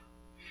God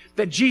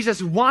that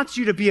Jesus wants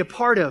you to be a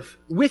part of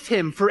with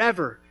Him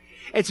forever.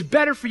 It's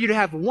better for you to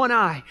have one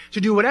eye,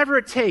 to do whatever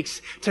it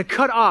takes to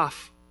cut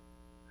off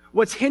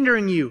what's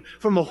hindering you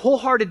from a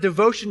wholehearted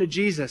devotion to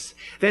Jesus,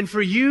 than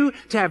for you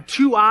to have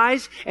 2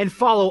 eyes and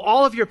follow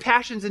all of your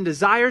passions and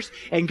desires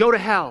and go to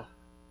hell.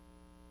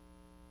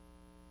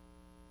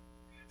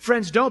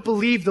 Friends, don't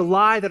believe the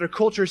lie that our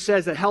culture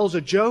says that hell's a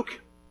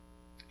joke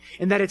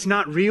and that it's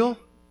not real.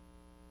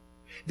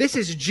 This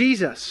is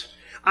Jesus.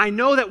 I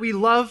know that we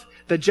love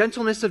the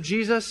gentleness of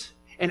Jesus,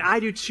 and I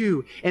do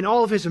too, and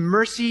all of His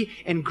mercy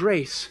and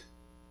grace.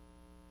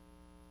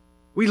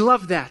 We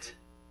love that.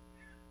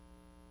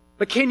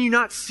 But can you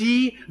not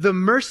see the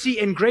mercy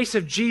and grace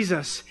of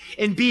Jesus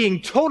in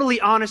being totally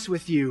honest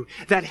with you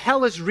that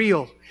hell is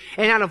real?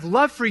 And out of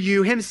love for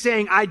you, Him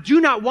saying, I do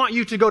not want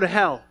you to go to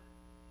hell.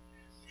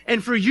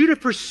 And for you to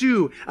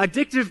pursue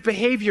addictive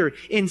behavior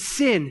in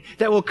sin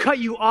that will cut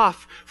you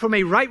off from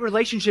a right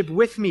relationship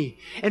with me.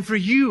 And for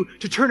you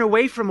to turn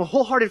away from a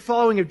wholehearted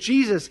following of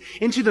Jesus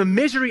into the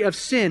misery of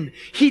sin.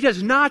 He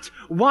does not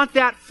want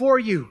that for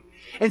you.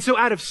 And so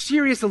out of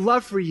serious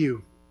love for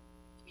you,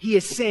 He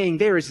is saying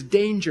there is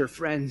danger,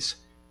 friends,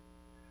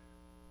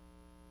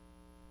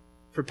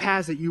 for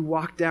paths that you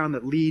walk down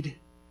that lead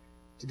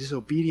to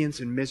disobedience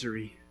and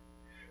misery,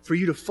 for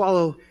you to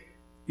follow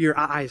your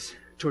eyes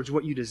towards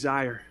what you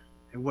desire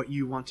and what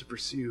you want to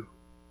pursue.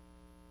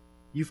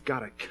 You've got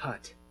to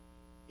cut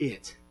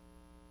it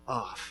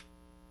off.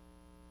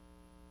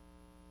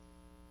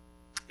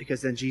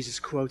 Because then Jesus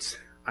quotes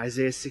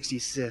Isaiah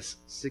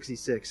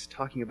 66,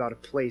 talking about a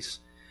place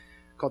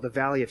called the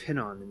Valley of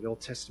Hinnom in the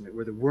Old Testament,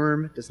 where the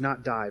worm does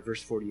not die,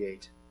 verse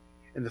 48,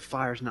 and the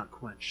fire is not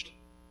quenched.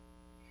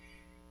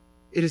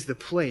 It is the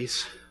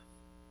place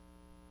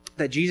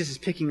that Jesus is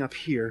picking up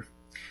here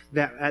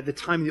that at the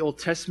time of the Old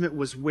Testament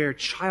was where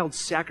child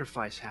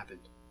sacrifice happened,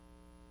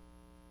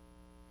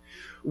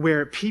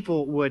 where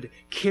people would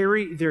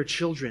carry their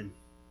children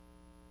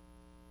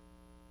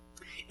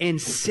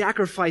and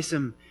sacrifice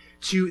them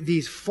to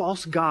these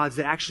false gods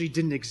that actually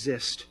didn't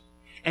exist.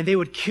 And they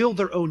would kill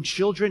their own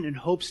children in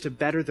hopes to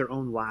better their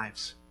own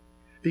lives.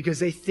 Because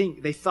they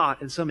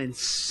thought in some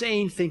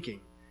insane thinking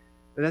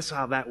that that's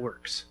how that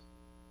works.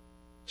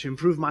 To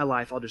improve my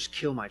life, I'll just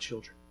kill my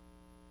children.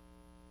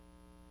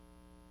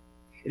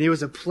 And it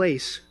was a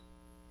place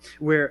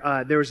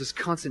where there was this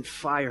constant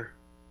fire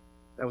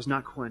that was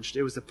not quenched.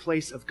 It was a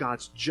place of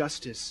God's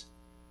justice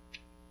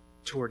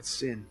towards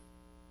sin.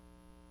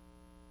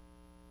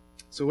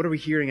 So what are we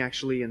hearing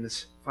actually in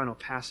this final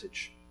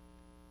passage?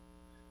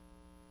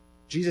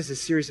 Jesus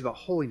is serious about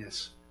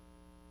holiness.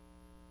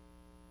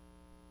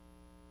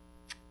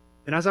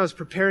 And as I was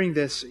preparing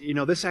this,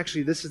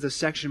 this is the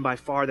section by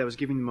far that was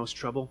giving me the most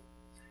trouble,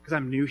 because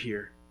I'm new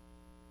here.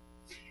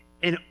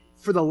 And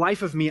for the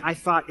life of me, I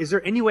thought, is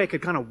there any way I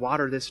could kind of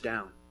water this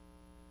down?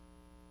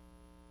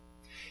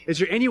 Is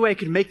there any way I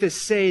could make this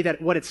say that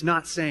what it's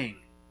not saying?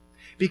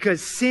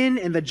 Because sin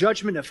and the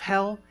judgment of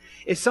hell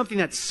is something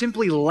that's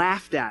simply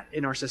laughed at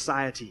in our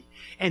society.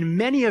 And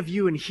many of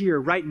you in here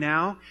right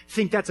now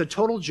think that's a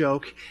total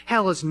joke.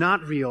 Hell is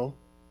not real.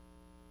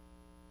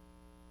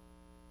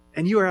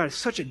 And you are at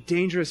such a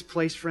dangerous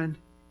place, friend.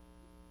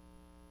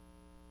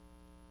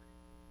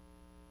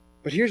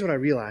 But here's what I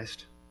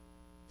realized.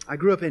 I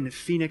grew up in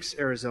Phoenix,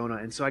 Arizona,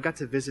 and so I got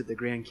to visit the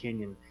Grand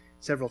Canyon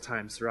several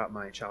times throughout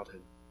my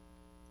childhood.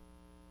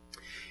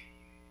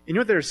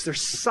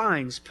 There's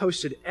signs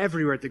posted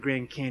everywhere at the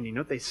Grand Canyon. You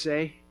know what they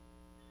say?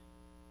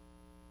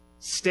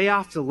 Stay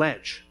off the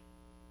ledge.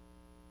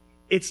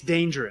 It's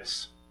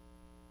dangerous.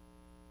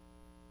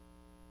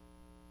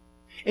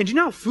 And do you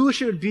know how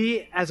foolish it would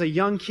be as a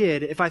young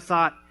kid if I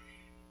thought,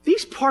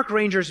 these park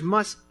rangers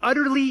must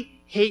utterly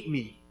hate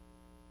me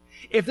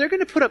if they're going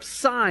to put up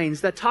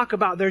signs that talk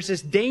about there's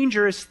this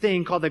dangerous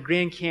thing called the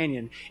Grand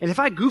Canyon, and if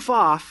I goof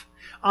off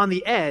on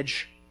the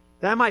edge,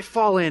 that I might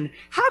fall in,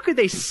 how could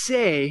they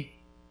say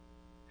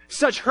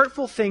such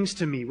hurtful things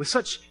to me with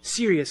such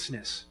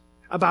seriousness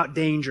about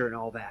danger and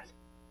all that?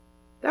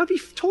 That would be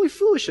totally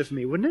foolish of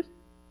me, wouldn't it?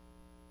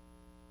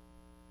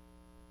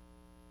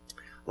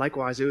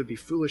 Likewise, it would be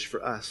foolish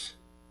for us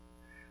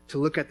to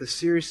look at the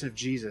seriousness of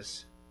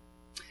Jesus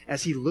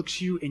as he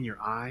looks you in your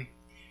eye,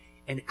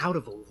 and out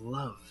of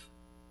love,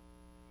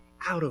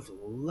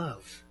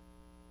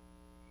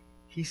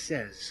 he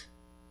says,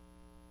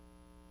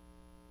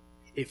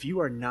 if you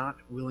are not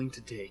willing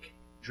to take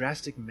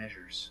drastic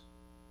measures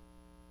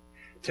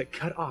to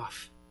cut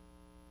off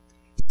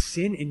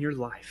sin in your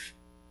life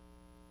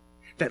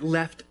that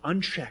left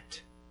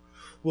unchecked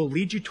will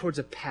lead you towards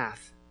a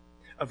path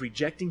of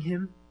rejecting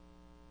him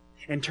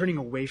and turning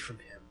away from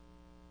him,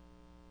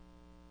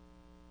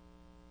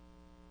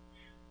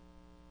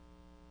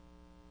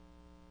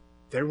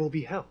 there will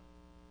be hell.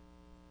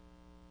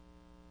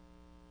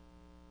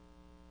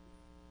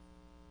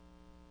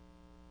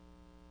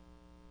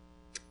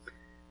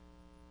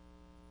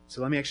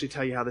 So let me actually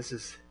tell you how this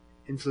is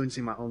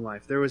influencing my own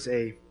life. There was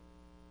a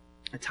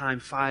time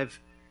 5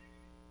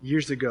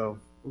 years ago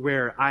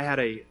where I had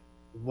a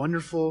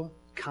wonderful,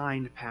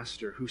 kind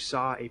pastor who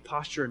saw a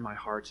posture in my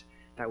heart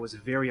that was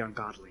very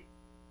ungodly.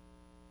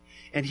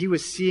 And he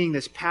was seeing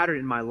this pattern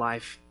in my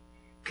life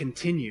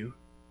continue,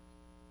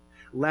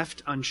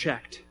 left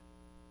unchecked.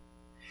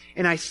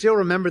 And I still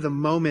remember the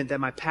moment that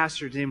my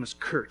pastor's name was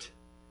Kurt.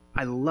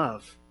 I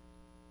love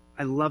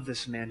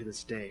this man to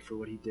this day for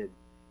what he did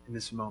in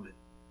this moment.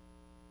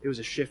 It was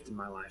a shift in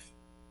my life.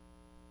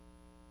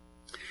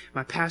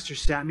 My pastor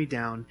sat me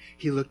down,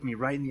 he looked me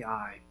right in the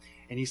eye,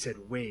 and he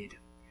said, Wade,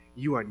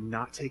 you are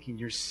not taking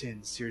your sin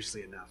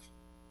seriously enough.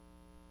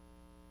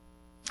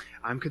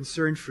 I'm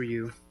concerned for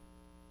you,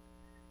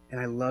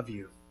 and I love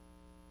you.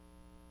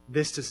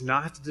 This does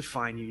not have to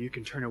define you. You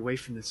can turn away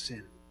from this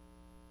sin.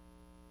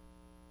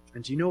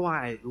 And do you know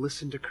why I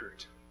listened to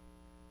Kurt?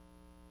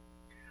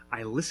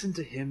 I listened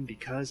to him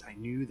because I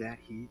knew that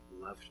he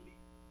loved me.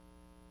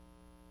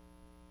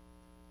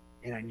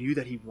 And I knew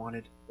that he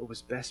wanted what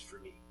was best for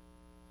me.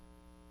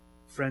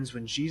 Friends,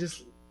 when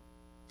Jesus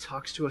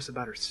talks to us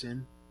about our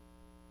sin,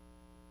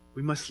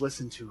 we must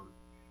listen to him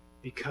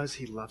because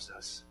he loves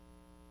us.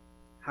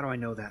 How do I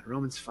know that?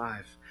 Romans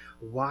 5.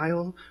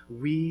 While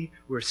we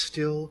were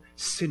still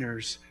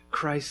sinners,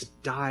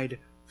 Christ died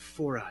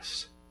for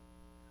us.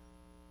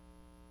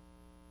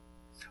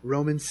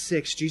 Romans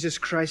 6, Jesus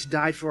Christ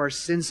died for our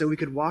sins so we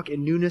could walk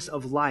in newness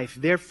of life.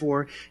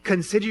 Therefore,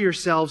 consider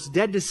yourselves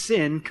dead to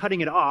sin,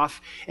 cutting it off,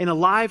 and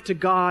alive to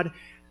God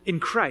in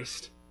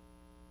Christ.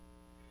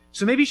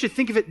 So maybe you should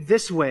think of it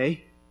this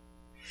way.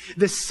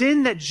 The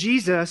sin that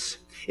Jesus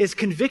is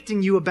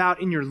convicting you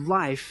about in your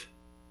life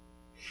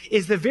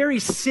is the very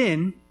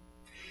sin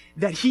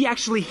that he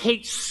actually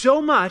hates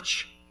so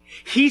much,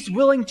 he's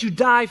willing to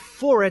die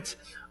for it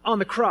on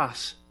the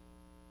cross.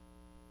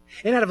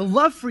 And out of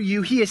love for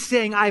you, he is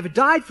saying, I have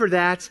died for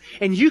that,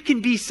 and you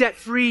can be set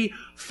free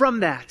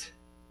from that.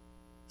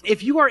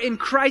 If you are in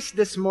Christ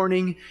this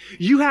morning,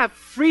 you have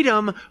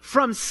freedom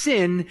from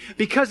sin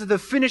because of the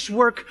finished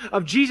work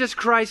of Jesus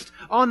Christ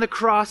on the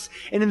cross.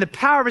 And in the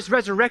power of his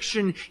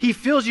resurrection, he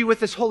fills you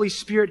with his Holy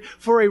Spirit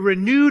for a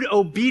renewed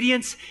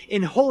obedience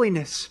in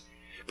holiness.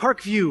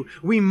 Parkview,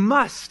 we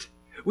must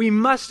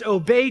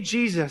obey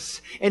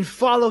Jesus and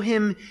follow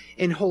him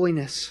in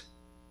holiness.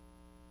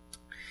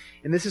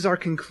 And this is our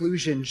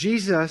conclusion.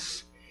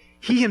 Jesus,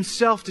 he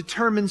himself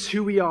determines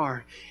who we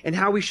are and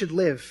how we should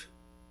live.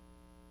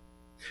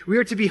 We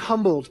are to be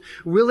humbled,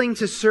 willing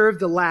to serve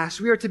the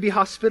last. We are to be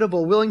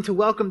hospitable, willing to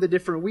welcome the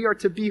different. We are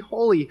to be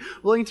holy,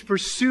 willing to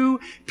pursue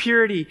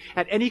purity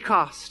at any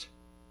cost.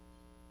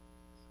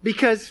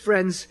 Because,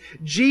 friends,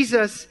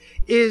 Jesus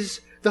is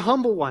the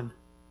humble one.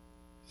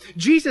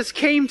 Jesus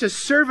came to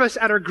serve us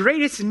at our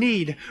greatest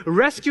need,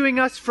 rescuing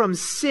us from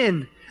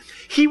sin.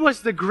 He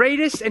was the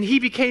greatest and he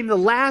became the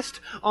last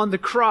on the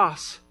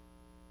cross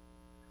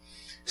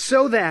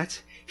so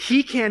that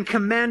he can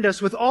command us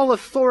with all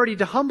authority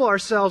to humble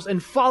ourselves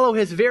and follow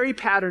his very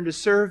pattern to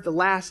serve the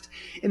last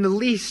and the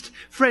least.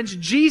 Friends,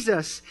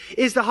 Jesus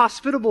is the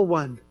hospitable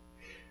one.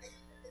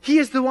 He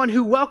is the one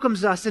who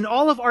welcomes us in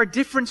all of our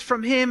difference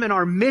from him and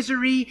our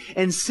misery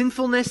and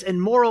sinfulness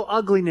and moral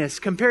ugliness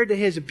compared to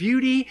his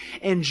beauty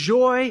and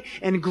joy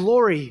and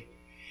glory.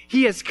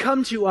 He has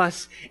come to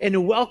us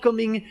in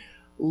welcoming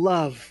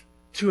love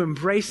to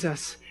embrace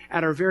us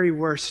at our very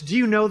worst. Do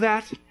you know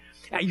that?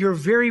 At your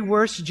very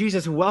worst,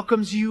 Jesus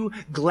welcomes you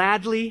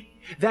gladly.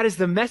 That is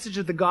the message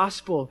of the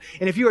gospel.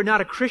 And if you are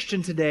not a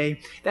Christian today,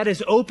 that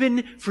is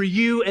open for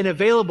you and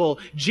available.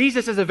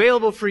 Jesus is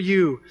available for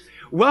you,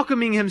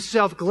 welcoming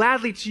himself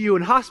gladly to you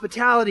in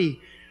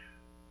hospitality.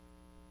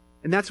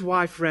 And that's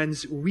why,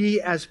 friends, we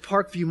as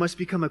Parkview must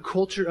become a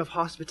culture of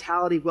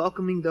hospitality,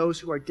 welcoming those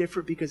who are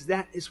different, because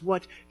that is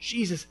what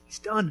Jesus has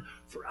done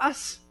for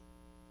us.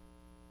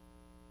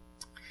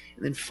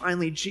 And then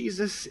finally,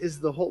 Jesus is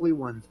the Holy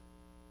One.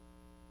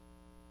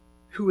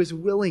 who is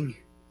willing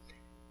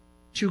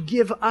to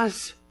give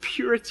us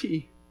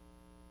purity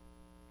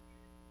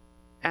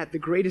at the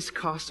greatest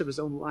cost of his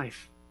own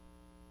life.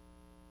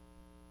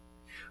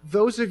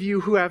 Those of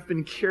you who have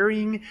been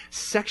carrying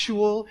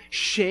sexual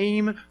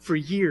shame for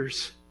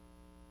years,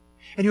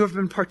 and who have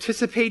been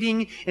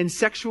participating in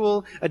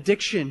sexual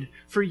addiction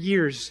for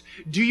years,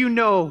 do you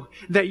know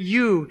that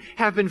you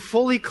have been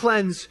fully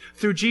cleansed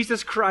through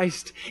Jesus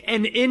Christ,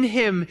 and in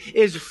him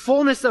is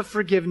fullness of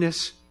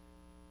forgiveness,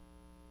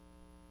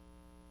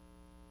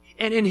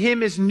 and in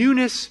him is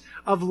newness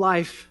of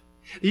life?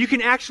 You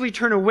can actually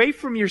turn away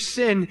from your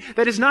sin.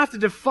 That is not to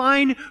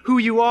define who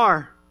you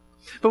are.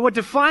 But what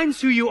defines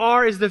who you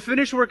are is the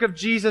finished work of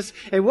Jesus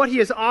and what he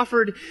has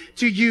offered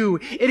to you.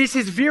 It is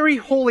his very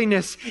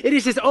holiness. It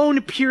is his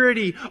own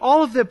purity.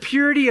 All of the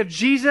purity of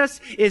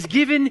Jesus is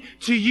given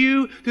to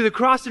you through the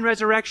cross and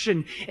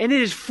resurrection. And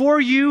it is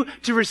for you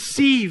to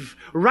receive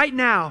right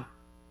now.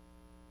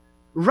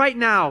 Right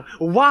now.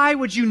 Why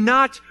would you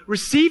not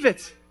receive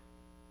it?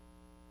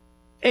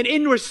 And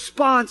in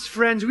response,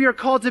 friends, we are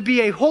called to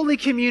be a holy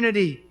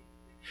community,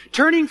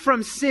 turning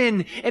from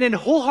sin and in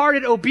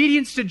wholehearted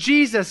obedience to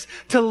Jesus,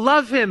 to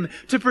love him,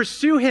 to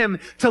pursue him,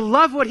 to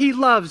love what he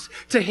loves,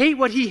 to hate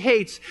what he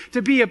hates,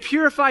 to be a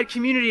purified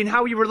community in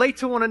how we relate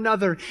to one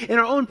another in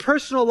our own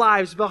personal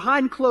lives,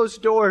 behind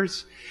closed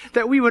doors,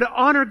 that we would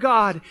honor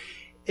God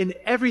in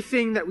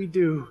everything that we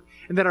do,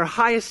 and that our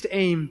highest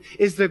aim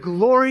is the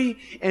glory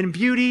and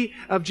beauty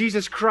of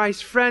Jesus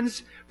Christ.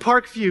 Friends,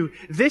 Parkview,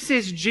 this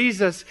is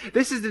Jesus.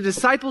 This is the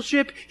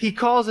discipleship he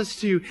calls us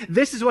to.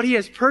 This is what he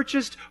has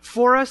purchased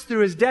for us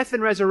through his death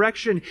and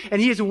resurrection. And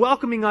he is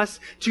welcoming us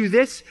to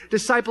this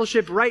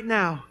discipleship right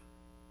now.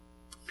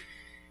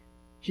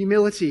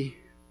 Humility,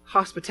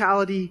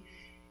 hospitality,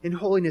 and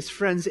holiness.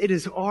 Friends, it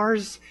is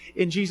ours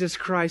in Jesus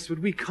Christ.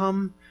 Would we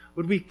come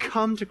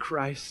to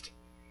Christ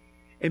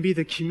and be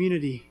the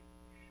community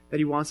that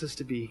he wants us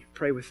to be?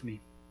 Pray with me.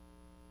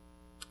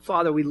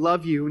 Father, we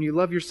love you, and you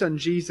love your Son,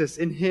 Jesus.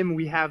 In him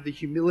we have the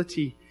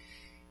humility,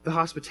 the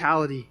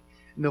hospitality,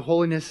 and the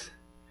holiness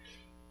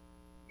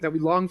that we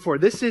long for.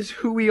 This is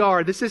who we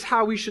are. This is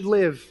how we should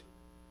live.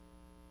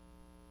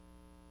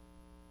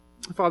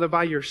 Father,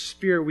 by your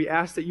Spirit, we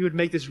ask that you would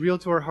make this real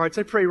to our hearts.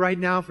 I pray right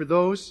now for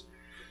those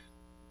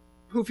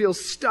who feel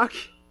stuck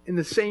in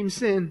the same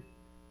sin.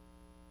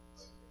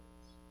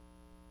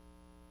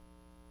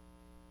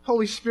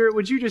 Holy Spirit,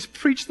 would you just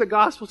preach the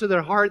gospel to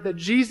their heart that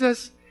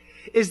Jesus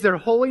is their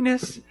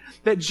holiness,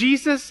 that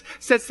Jesus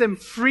sets them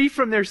free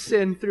from their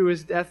sin through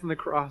his death on the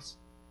cross,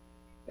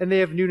 and they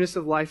have newness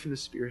of life in the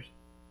Spirit.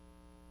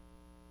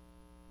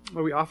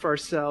 Lord, we offer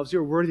ourselves.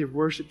 You're worthy of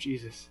worship,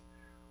 Jesus.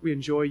 We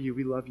enjoy you.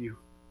 We love you.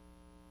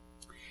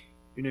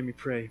 In your name we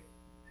pray.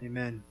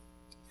 Amen.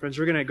 Friends,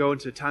 we're going to go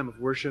into a time of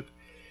worship.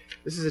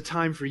 This is a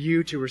time for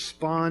you to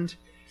respond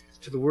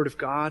to the Word of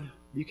God.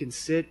 You can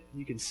sit,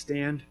 you can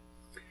stand.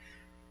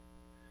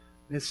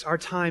 It's our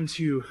time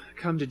to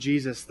come to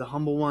Jesus, the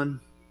humble one,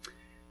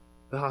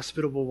 the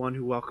hospitable one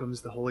who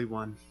welcomes, the holy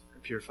one who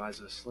purifies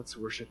us. Let's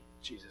worship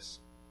Jesus.